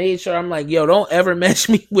 made sure I'm like, yo, don't ever match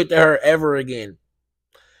me with her ever again.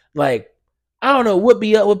 Like, I don't know what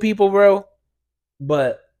be up with people, bro,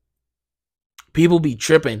 but people be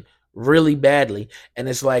tripping really badly. And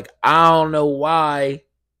it's like, I don't know why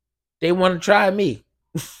they want to try me.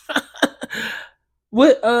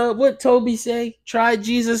 What Toby say? Try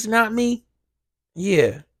Jesus, not me?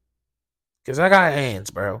 Yeah. Cause I got hands,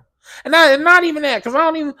 bro. And not even that, because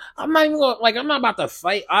I'm not even gonna, like, I'm not about to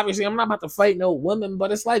fight. Obviously, I'm not about to fight no woman,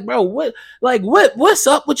 but it's like, bro, what's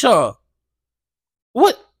up with y'all?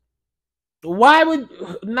 What why would,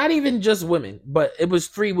 not even just women, but it was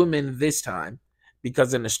 3 women this time,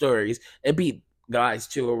 because in the stories it be guys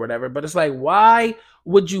too or whatever. But it's like,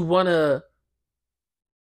 would you wanna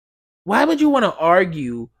why would you want to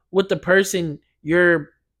argue with the person you're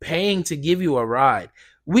paying to give you a ride?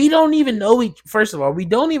 We don't even know first of all, we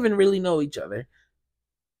don't even really know each other.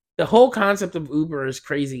 The whole concept of Uber is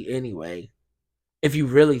crazy anyway, if you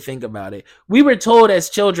really think about it. We were told as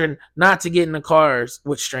children not to get in the cars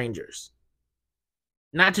with strangers,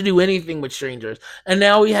 not to do anything with strangers. And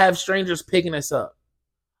now we have strangers picking us up.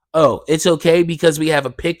 Oh, it's okay because we have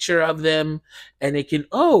a picture of them, and it can,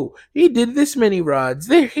 oh, he did this many rides.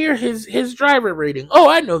 They're here, his driver rating. Oh,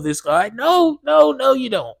 I know this guy. No, you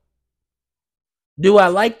don't. Do I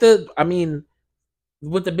like I mean,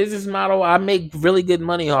 with the business model, I make really good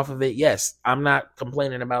money off of it. Yes, I'm not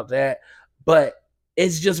complaining about that. But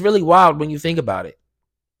it's just really wild when you think about it.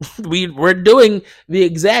 We're doing the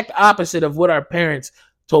exact opposite of what our parents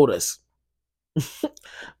told us.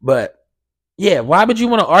 But yeah, why would you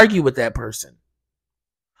want to argue with that person?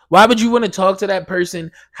 Why would you want to talk to that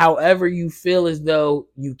person however you feel as though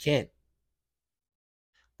you can?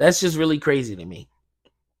 That's just really crazy to me.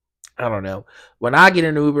 I don't know. When I get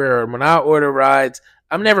an Uber or when I order rides,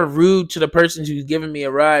 I'm never rude to the person who's giving me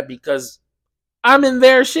a ride because I'm in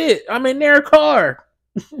their shit. I'm in their car.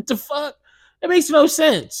 What the fuck? It makes no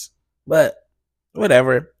sense. But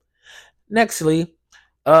whatever. Nextly,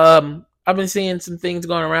 I've been seeing some things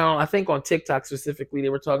going around. I think on TikTok specifically, they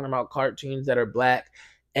were talking about cartoons that are black,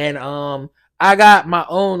 and I got my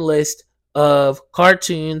own list of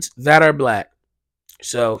cartoons that are black.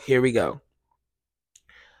 So here we go.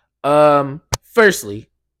 Firstly,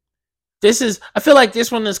 I feel like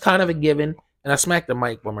this one is kind of a given, and I smacked the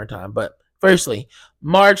mic one more time. But firstly,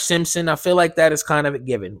 Marge Simpson, I feel like that is kind of a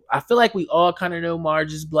given. I feel like we all kind of know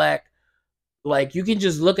Marge is black. Like you can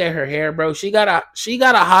just look at her hair, bro. She got a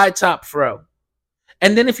high top fro.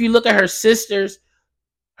 And then if you look at her sisters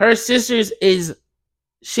is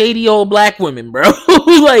shady old black women, bro.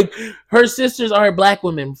 Like her sisters are black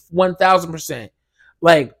women, 1000%.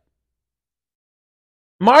 Like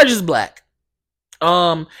Marge is black.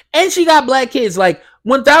 And she got black kids. Like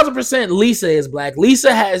 1000%, Lisa is black.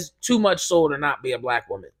 Lisa has too much soul to not be a black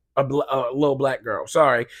woman, a little black girl.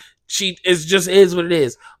 Sorry, she is what it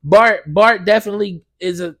is. Bart definitely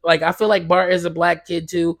is a like. I feel like Bart is a black kid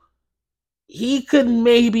too. He could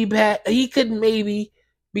maybe be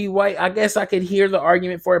white. I guess I could hear the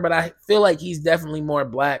argument for it, but I feel like he's definitely more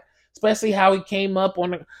black. Especially how he came up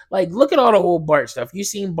on the, like, look at all the old Bart stuff. You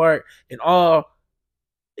seen Bart in all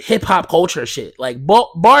hip hop culture shit. Like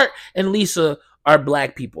Bart and Lisa are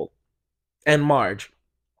black people, and Marge.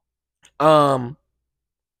 Um,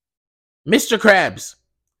 Mr. Krabs.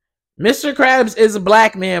 Mr. Krabs is a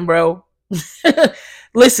black man, bro.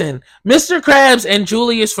 Listen, Mr. Krabs and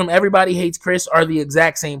Julius from Everybody Hates Chris are the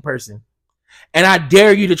exact same person. And I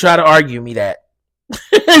dare you to try to argue me that.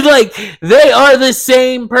 Like, they are the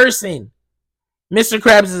same person. Mr.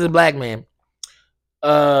 Krabs is a black man.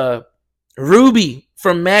 Ruby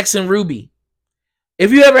from Max and Ruby.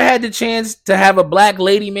 If you ever had the chance to have a black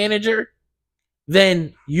lady manager,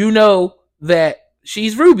 then you know that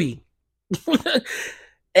she's Ruby.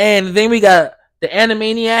 And then we got the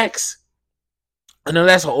Animaniacs. I know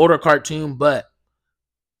that's an older cartoon, but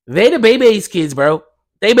they the Bebe's kids, bro.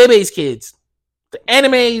 They Bebe's kids. The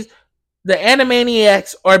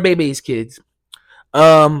Animaniacs are Bebe's kids.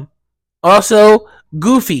 Also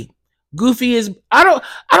Goofy. Goofy is I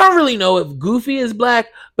don't really know if Goofy is black,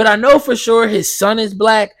 but I know for sure his son is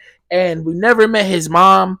black, and we never met his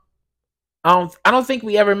mom. I don't think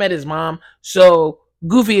we ever met his mom. So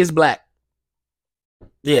Goofy is black.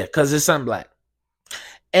 Yeah, because his son black.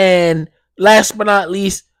 And last but not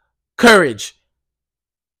least, Courage.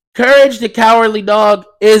 Courage the Cowardly Dog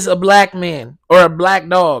is a black man or a black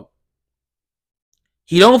dog.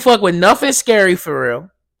 He don't fuck with nothing scary for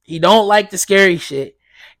real. He don't like the scary shit.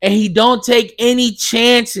 And he don't take any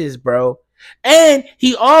chances, bro. And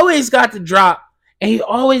he always got the drop. And he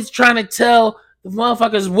always trying to tell the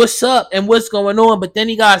motherfuckers what's up and what's going on. But then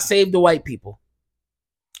he gotta save the white people.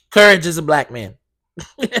 Courage is a black man.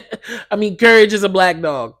 I mean, Courage is a black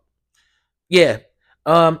dog. Yeah.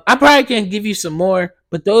 I probably can give you some more,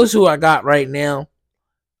 but those who I got right now,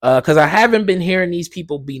 because I haven't been hearing these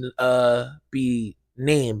people be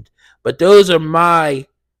named, but those are my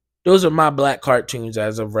black cartoons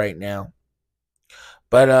as of right now.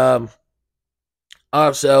 But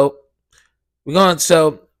also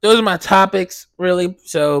so those are my topics really.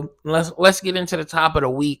 So let's get into the top of the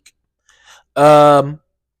week.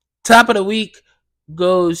 Top of the week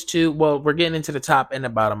goes to, well, we're getting into the top and the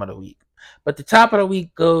bottom of the week. But the top of the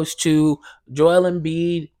week goes to Joel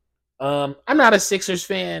Embiid. I'm not a Sixers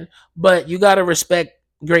fan, but you gotta respect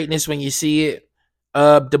greatness when you see it.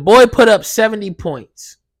 The boy put up 70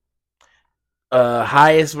 points.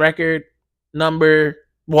 Highest record number,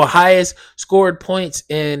 well, highest scored points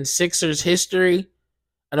in Sixers history.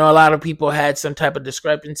 I know a lot of people had some type of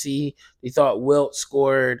discrepancy. They thought Wilt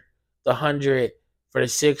scored the 100 for the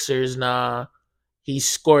Sixers. Nah, he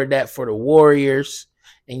scored that for the Warriors.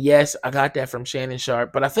 And yes, I got that from Shannon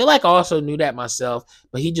Sharp, but I feel like I also knew that myself,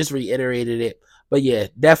 but he just reiterated it. But yeah,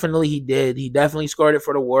 definitely he did. He definitely scored it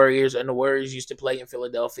for the Warriors, and the Warriors used to play in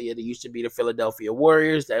Philadelphia. They used to be the Philadelphia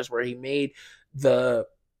Warriors. That's where he made the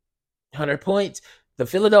 100 points. The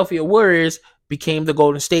Philadelphia Warriors became the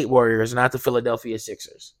Golden State Warriors, not the Philadelphia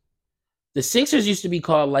Sixers. The Sixers used to be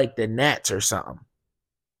called like the Nats or something.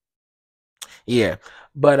 Yeah.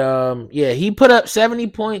 But yeah, he put up 70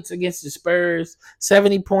 points against the Spurs,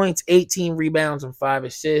 70 points, 18 rebounds, and 5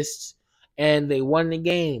 assists, and they won the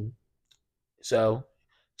game. So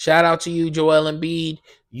Shout out to you, Joel Embiid.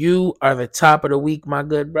 You are the top of the week, my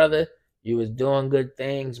good brother. You was doing good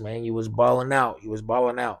things, man. You was balling out.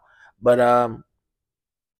 But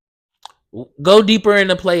go deeper in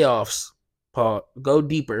the playoffs. Paul. Go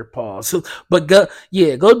deeper, pause. But go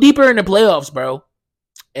deeper in the playoffs, bro.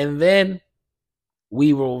 And then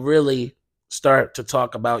we will really start to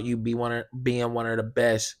talk about you being one of the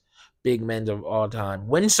best big men of all time.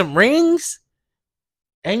 Win some rings,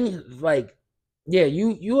 and like, yeah,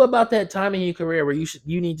 you about that time in your career where you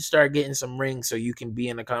need to start getting some rings so you can be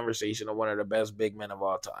in the conversation of one of the best big men of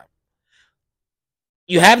all time.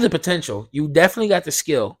 You have the potential. You definitely got the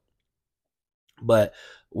skill. But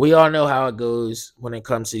we all know how it goes when it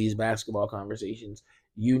comes to these basketball conversations.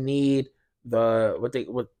 You need what they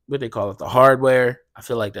call it, the hardware. I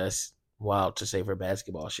feel like that's wild to say for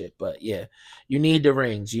basketball shit, but yeah, you need the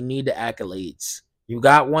rings, you need the accolades. You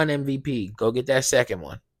got one MVP, go get that second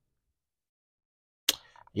one.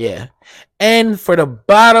 Yeah. And for the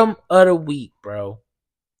bottom of the week, bro,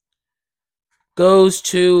 goes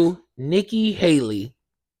to Nikki Haley,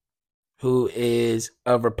 who is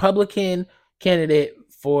a Republican candidate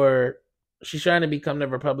for, she's trying to become the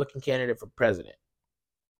Republican candidate for president.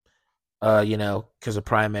 Because the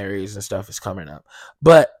primaries and stuff is coming up.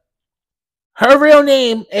 But her real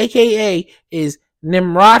name, aka, is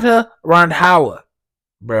Nimrata Randhawa,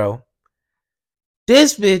 bro.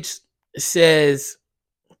 This bitch says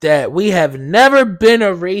that we have never been a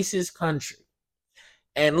racist country.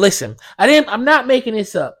 And listen, I'm not making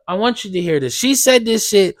this up. I want you to hear this. She said this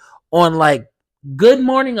shit on like Good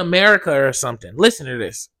Morning America or something. Listen to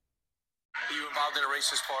this. Are you involved in a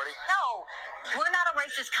racist party? No, we're not a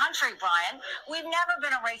racist country, Brian. We've never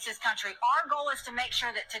been a racist country. Our goal is to make sure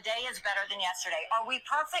that today is better than yesterday. Are we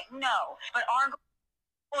perfect? No. But our goal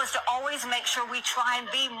is to always make sure we try and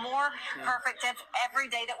be more perfect every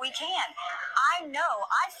day that we can. I know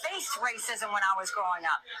I faced racism when I was growing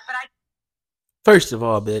up, but First of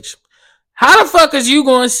all, bitch, how the fuck is you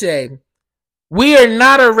going to say we are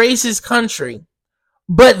not a racist country,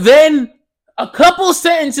 but then a couple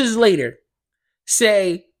sentences later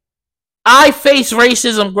say I faced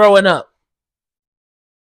racism growing up?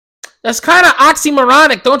 That's kind of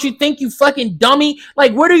oxymoronic, don't you think, you fucking dummy?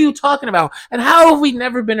 Like, what are you talking about? And how have we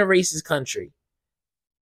never been a racist country?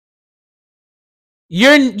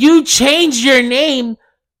 You changed your name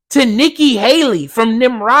to Nikki Haley from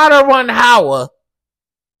Nimrata Randhawa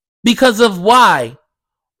because of why?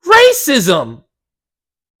 Racism.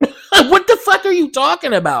 What the fuck are you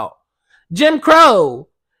talking about? Jim Crow,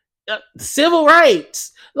 civil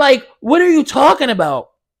rights. Like, what are you talking about?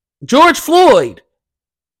 George Floyd.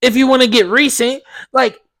 If you want to get recent,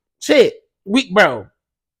 like, shit, bro.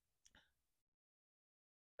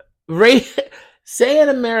 Saying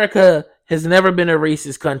America has never been a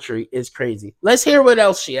racist country is crazy. Let's hear what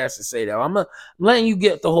else she has to say, though. I'm letting you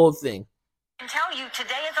get the whole thing. I can tell you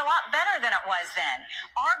today is a lot better than it was then.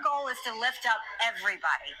 Our goal is to lift up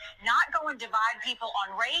everybody, not go and divide people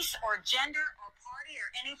on race or gender or party or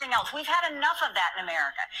anything else. We've had enough of that in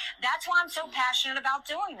America. That's why I'm so passionate about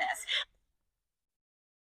doing this.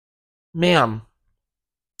 Ma'am,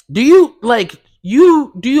 do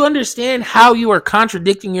you understand how you are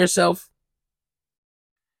contradicting yourself?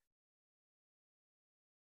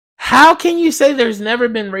 How can you say there's never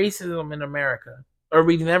been racism in America, or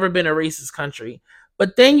we've never been a racist country,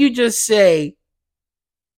 but then you just say,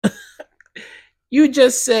 what'd you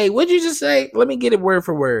just say? Let me get it word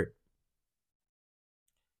for word.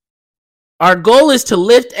 Our goal is to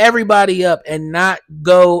lift everybody up and not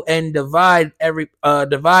go and divide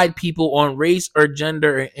people on race or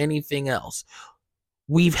gender or anything else.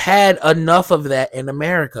 We've had enough of that in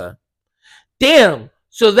America. Damn.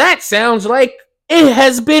 So that sounds like it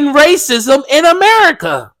has been racism in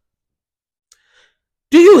America.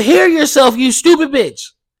 Do you hear yourself, you stupid bitch?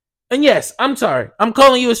 And yes, I'm sorry. I'm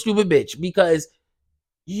calling you a stupid bitch because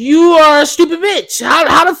you are a stupid bitch.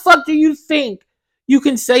 How the fuck do you think you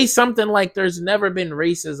can say something like there's never been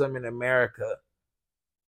racism in America?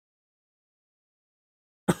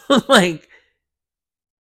 Like,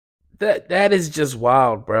 that is just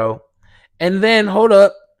wild, bro. And then, hold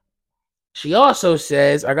up. She also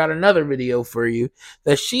says, I got another video for you,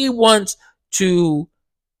 that she wants to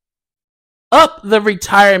up the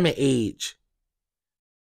retirement age.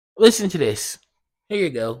 Listen to this. Here you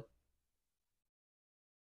go.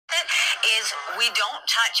 Is we don't don't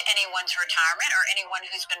touch anyone's retirement or anyone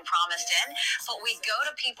who's been promised in, but we go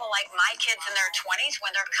to people like my kids in their 20s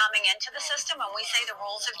when they're coming into the system and we say the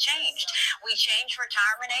rules have changed. We change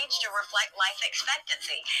retirement age to reflect life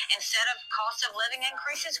expectancy. Instead of cost of living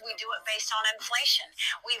increases, we do it based on inflation.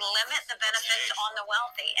 We limit the benefits on the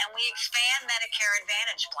wealthy and we expand Medicare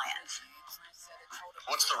Advantage plans.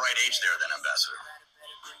 What's the right age there then, Ambassador?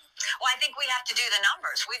 Well, I think we have to do the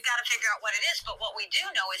numbers. We've got to figure out what it is. But what we do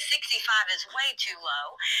know is 65 is way too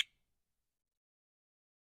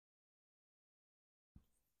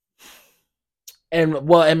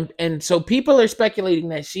low. And so people are speculating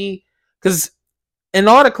that because in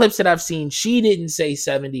all the clips that I've seen, she didn't say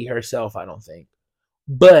 70 herself, I don't think.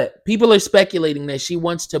 But people are speculating that she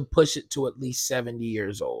wants to push it to at least 70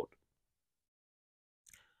 years old.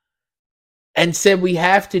 And said we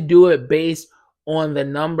have to do it based on the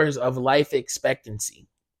numbers of life expectancy.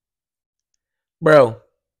 Bro,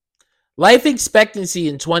 life expectancy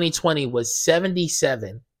in 2020 was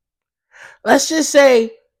 77. Let's just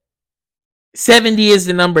say 70 is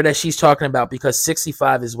the number that she's talking about because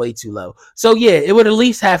 65 is way too low. So yeah, it would at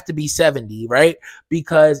least have to be 70, right?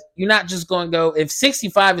 Because you're not just going to go, if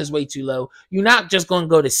 65 is way too low, you're not just going to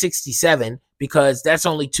go to 67 because that's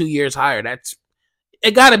only 2 years higher.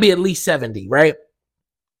 It got to be at least 70, right?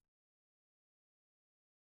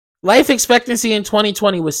 Life expectancy in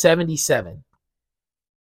 2020 was 77.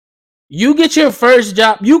 You get your first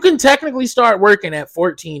job. You can technically start working at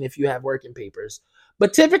 14 if you have working papers.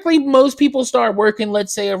 But typically, most people start working,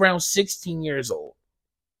 let's say, around 16 years old.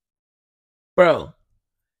 Bro,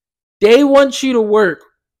 they want you to work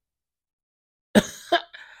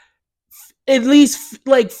at least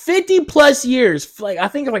like 50 plus years. Like I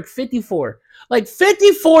think like 54. Like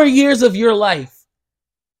 54 years of your life.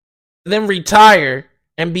 Then retire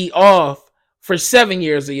and be off for 7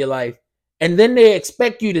 years of your life. And then they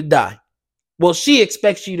expect you to die. Well, she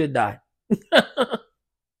expects you to die.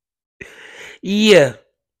 Yeah.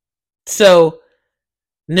 So,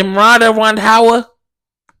 Nimrata Randhawa,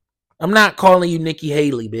 I'm not calling you Nikki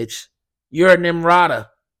Haley, bitch. You're a Nimrata.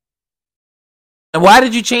 And why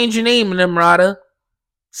did you change your name, Nimrata?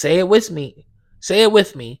 Say it with me. Say it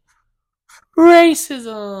with me.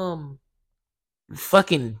 Racism.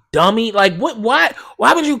 Fucking dummy. Like, what? Why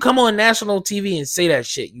would you come on national TV and say that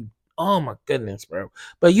shit? Oh my goodness, bro.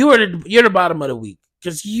 But you're the bottom of the week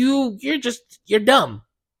because you're dumb.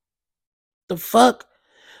 The fuck.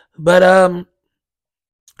 But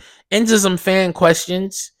into some fan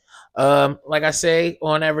questions. Like I say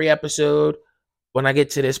on every episode, when I get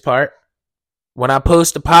to this part, when I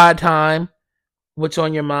post the pod time, what's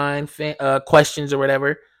on your mind, questions or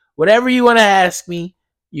whatever you want to ask me,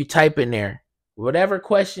 you type in there. Whatever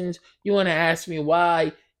questions you want to ask me,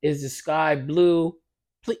 why is the sky blue?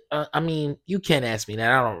 Please, I mean, you can ask me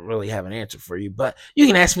that. I don't really have an answer for you, but you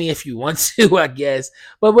can ask me if you want to, I guess.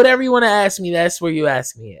 But whatever you want to ask me, that's where you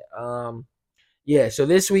ask me it. Yeah. So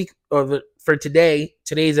this week, or for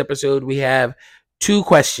today's episode, we have 2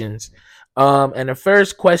 questions. And the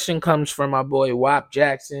first question comes from my boy Wap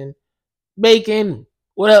Jackson. Bacon,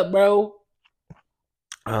 what up, bro?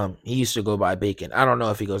 He used to go by Bacon. I don't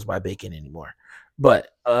know if he goes by Bacon anymore, but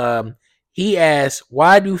he asked,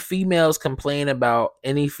 why do females complain about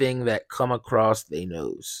anything that come across their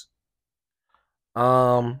nose?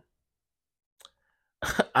 I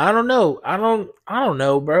don't know. I don't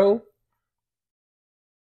know, bro.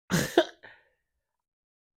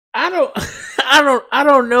 I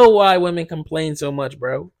don't know why women complain so much,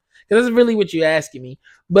 bro. Because that's really what you're asking me.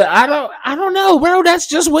 But I don't know, bro. That's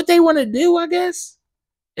just what they want to do, I guess.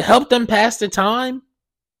 Help them pass the time.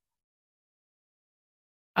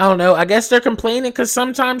 I don't know. I guess they're complaining because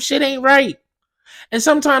sometimes shit ain't right. And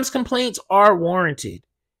sometimes complaints are warranted.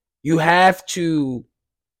 You have to,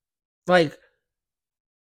 like,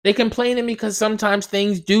 they complaining because sometimes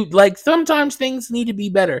things need to be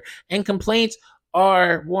better. And complaints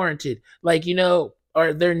are warranted. Like,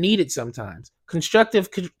 or they're needed sometimes. Constructive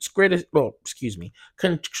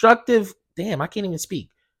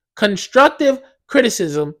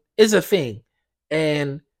criticism is a thing.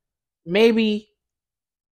 And maybe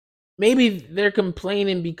they're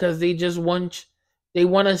complaining because they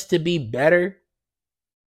want us to be better.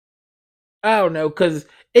 I don't know, because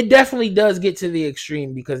it definitely does get to the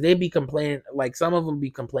extreme because they be complaining, like some of them be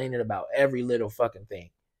complaining about every little fucking thing.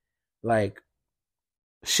 Like,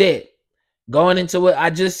 shit. Going into it, I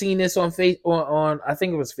just seen this on I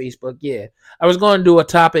think it was Facebook. Yeah, I was going to do a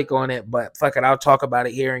topic on it, but fuck it, I'll talk about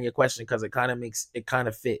it here in your question because it kind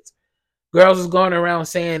of fits. Girls is going around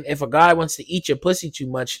saying if a guy wants to eat your pussy too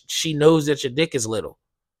much, she knows that your dick is little.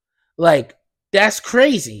 Like, that's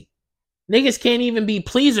crazy. Niggas can't even be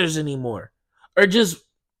pleasers anymore. or just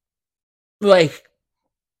like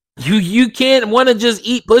you can't want to just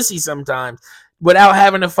eat pussy sometimes without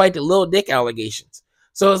having to fight the little dick allegations.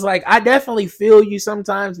 So it's like I definitely feel you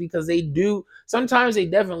sometimes because sometimes they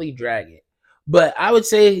definitely drag it. But I would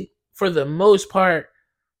say for the most part,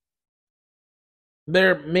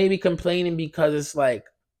 they're maybe complaining because it's like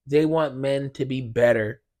they want men to be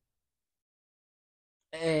better.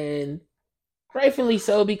 And rightfully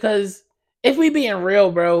so, because if we being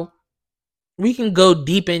real, bro, we can go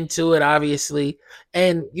deep into it, obviously.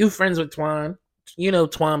 And you friends with Twan. You know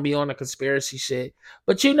Twan be on the conspiracy shit.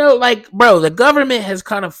 But you know, like, bro, the government has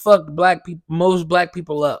kind of fucked most black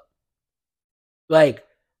people up. Like,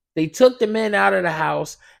 they took the men out of the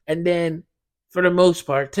house and then, for the most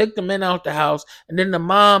part, took the men out the house and then the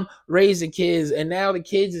mom raised the kids and now the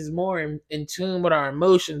kids is more in tune with our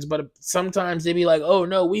emotions. But sometimes they be like, oh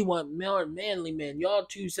no, we want more manly men. Y'all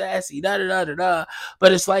too sassy, da da da da da.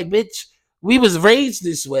 But it's like, bitch, we was raised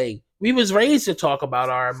this way. We was raised to talk about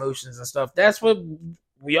our emotions and stuff. That's what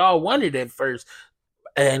we all wanted at first.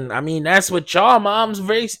 And I mean, that's what y'all moms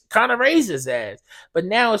kind of raised us as. But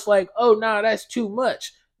now it's like, oh, no, that's too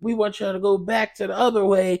much. We want y'all to go back to the other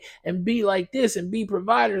way and be like this and be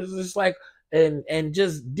providers. It's like, and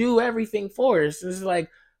just do everything for us. It's like,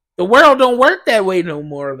 the world don't work that way no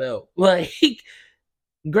more, though. Like,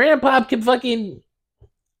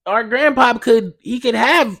 our grandpa could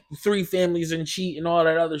have 3 families and cheat and all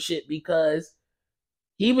that other shit because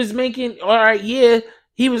he was making, all right, yeah,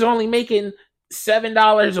 he was only making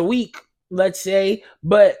 $7 a week, let's say,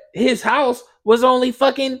 but his house was only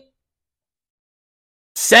fucking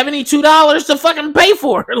 $72 to fucking pay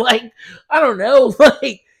for. Like, I don't know.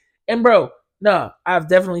 Like, and bro, no, I've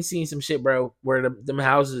definitely seen some shit, bro, where them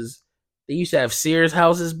houses, they used to have Sears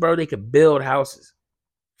houses, bro. They could build houses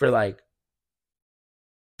for like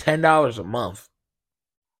 $10 a month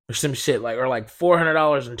or some shit, like, or like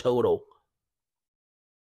 $400 in total.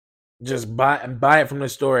 Just buy it from the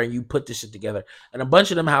store and you put this shit together. And a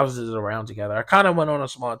bunch of them houses are around together. I kind of went on a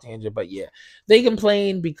small tangent, but yeah, they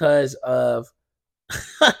complain because of,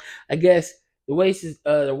 I guess, the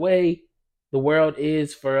way the world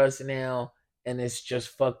is for us now, and it's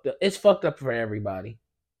just fucked up. It's fucked up for everybody.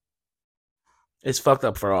 It's fucked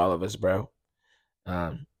up for all of us, bro.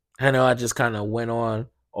 I know I just kind of went on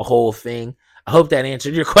a whole thing. I hope that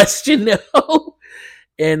answered your question, though.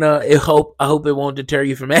 And I hope it won't deter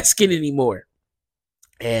you from asking anymore.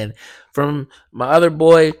 And from my other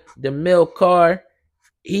boy, the milk car,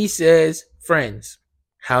 he says, friends,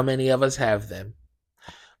 how many of us have them?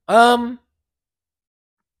 We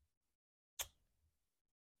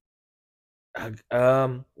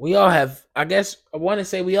all have, I guess I want to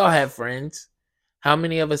say we all have friends. How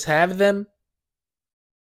many of us have them?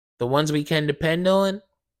 The ones we can depend on?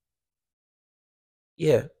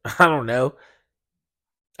 Yeah, I don't know.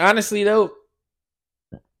 Honestly, though,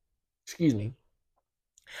 excuse me,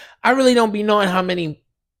 I really don't be knowing how many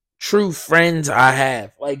true friends I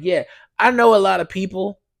have. Like, yeah, I know a lot of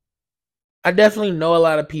people. I definitely know a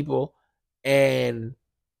lot of people, and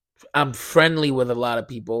I'm friendly with a lot of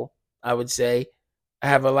people, I would say. I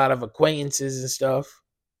have a lot of acquaintances and stuff.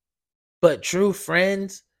 But true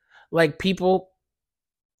friends, like people,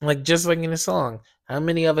 like just like in the song, how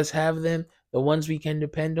many of us have them? The ones we can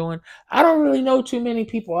depend on. I don't really know too many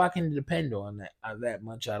people I can depend on that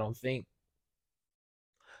much, I don't think.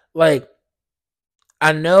 Like,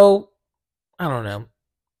 I don't know.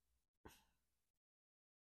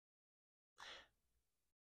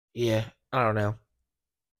 Yeah, I don't know.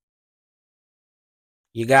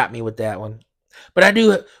 You got me with that one. But I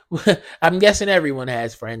do, I'm guessing everyone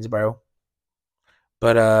has friends, bro.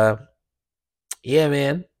 But, yeah,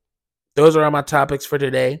 man. Those are all my topics for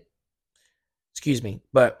today. Excuse me.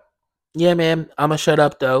 But, yeah, man, I'm going to shut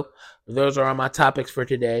up, though. Those are all my topics for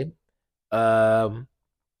today. The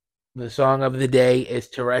song of the day is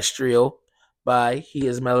Terrestrial by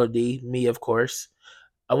HeIsMellowD, me, of course.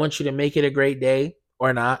 I want you to make it a great day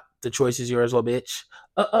or not. The choice is yours, little bitch.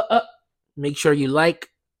 Make sure you like,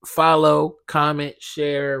 follow, comment,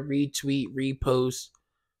 share, retweet, repost,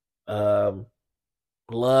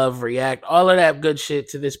 love, react, all of that good shit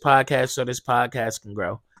to this podcast so this podcast can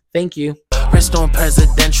grow. Thank you. Rest on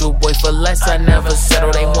presidential, boy, for less I never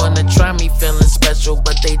settle. They wanna try me feeling special,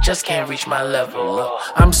 but they just can't reach my level. Look,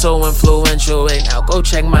 I'm so influential, and now go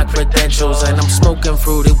check my credentials. And I'm smoking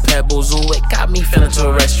fruity pebbles, ooh, it got me feeling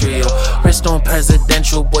terrestrial. Rest on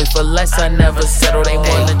presidential, boy, for less I never settle. They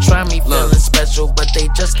wanna try me feeling special, but they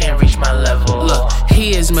just can't reach my level. Look,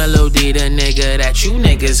 HeIsMellowD, the nigga that you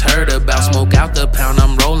niggas heard about. Smoke out the pound,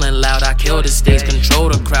 I'm rolling loud. I kill the stage, control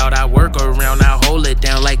the crowd. I work around, I hold it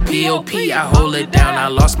down like P.O.P. I hold it down. I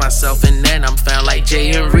lost myself and then I'm found like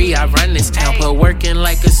J and Ree. I run this town, put working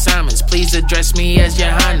like assignments. Please address me as your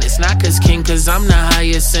highness, not cause king, cause I'm the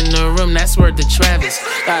highest in the room. That's word to Travis.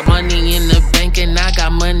 Got money in the bank and I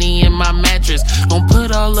got money in my mattress. Don't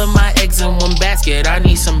put all of my eggs in one basket. I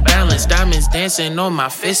need some balance. Diamonds dancing on my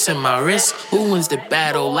fists and my wrist. Who wins the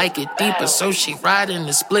battle? Like it deeper, so she riding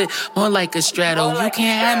the split more like a straddle. You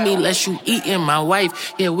can't have me unless you eating my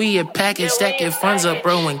wife. Yeah, we a package, stacking funds up,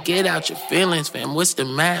 bro, and get out your feelings, fam. What's the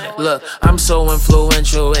matter? Look, I'm so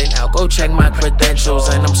influential, and now go check my credentials.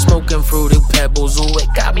 And I'm smoking fruity pebbles. Ooh, it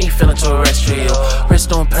got me feeling terrestrial.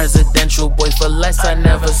 Wrist on presidential, boy. For less, I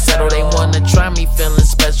never settle. They wanna try me feeling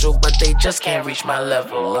special, but they just can't reach my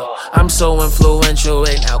level. Look, I'm so influential,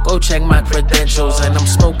 and now go check my credentials. And I'm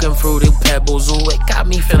smoking fruity pebbles. Ooh, it got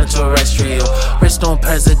me feeling terrestrial. Wrist on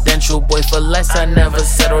presidential, boy. For less, I never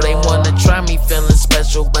settle. They wanna try me feeling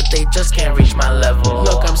special, but they just can't reach my level.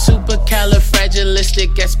 Look, I'm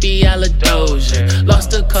supercalifragilisticexpialidocious.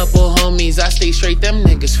 Lost a couple homies, I stay straight, them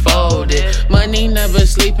niggas folded. Money never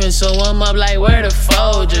sleeping, so I'm up like where the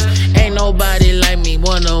Folgers. Ain't nobody like me,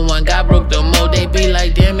 one-on-one, got broke the mold. They be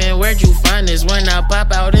like, damn man, where'd you find this? When I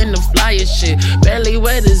pop out in the flyer shit, barely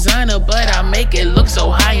wear designer, but I make it look so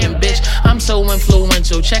high and bitch, I'm so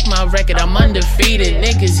influential. Check my record, I'm undefeated.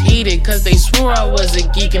 Niggas heated, cause they swore I was a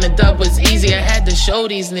geek and the dub was easy. I had to show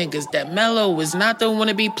these niggas that Mellow was not the one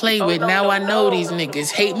to be played with. Now I know these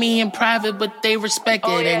niggas hate me in private, but they respect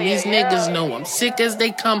it. And these niggas know I'm sick as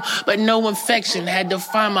they come, but no infection. Had to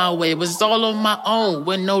find my way, was all on my own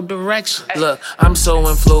with no direction. Look, I'm so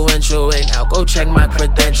influential, and now go check my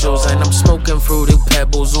credentials. And I'm smoking fruity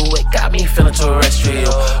pebbles. Ooh, it got me feeling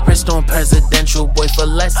terrestrial. Wrist on presidential, boy. For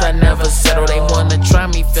less, I never settle. They wanna try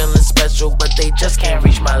me feeling special, but they just can't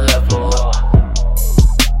reach my level.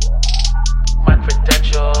 My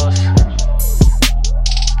credentials,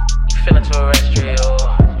 feeling terrestrial.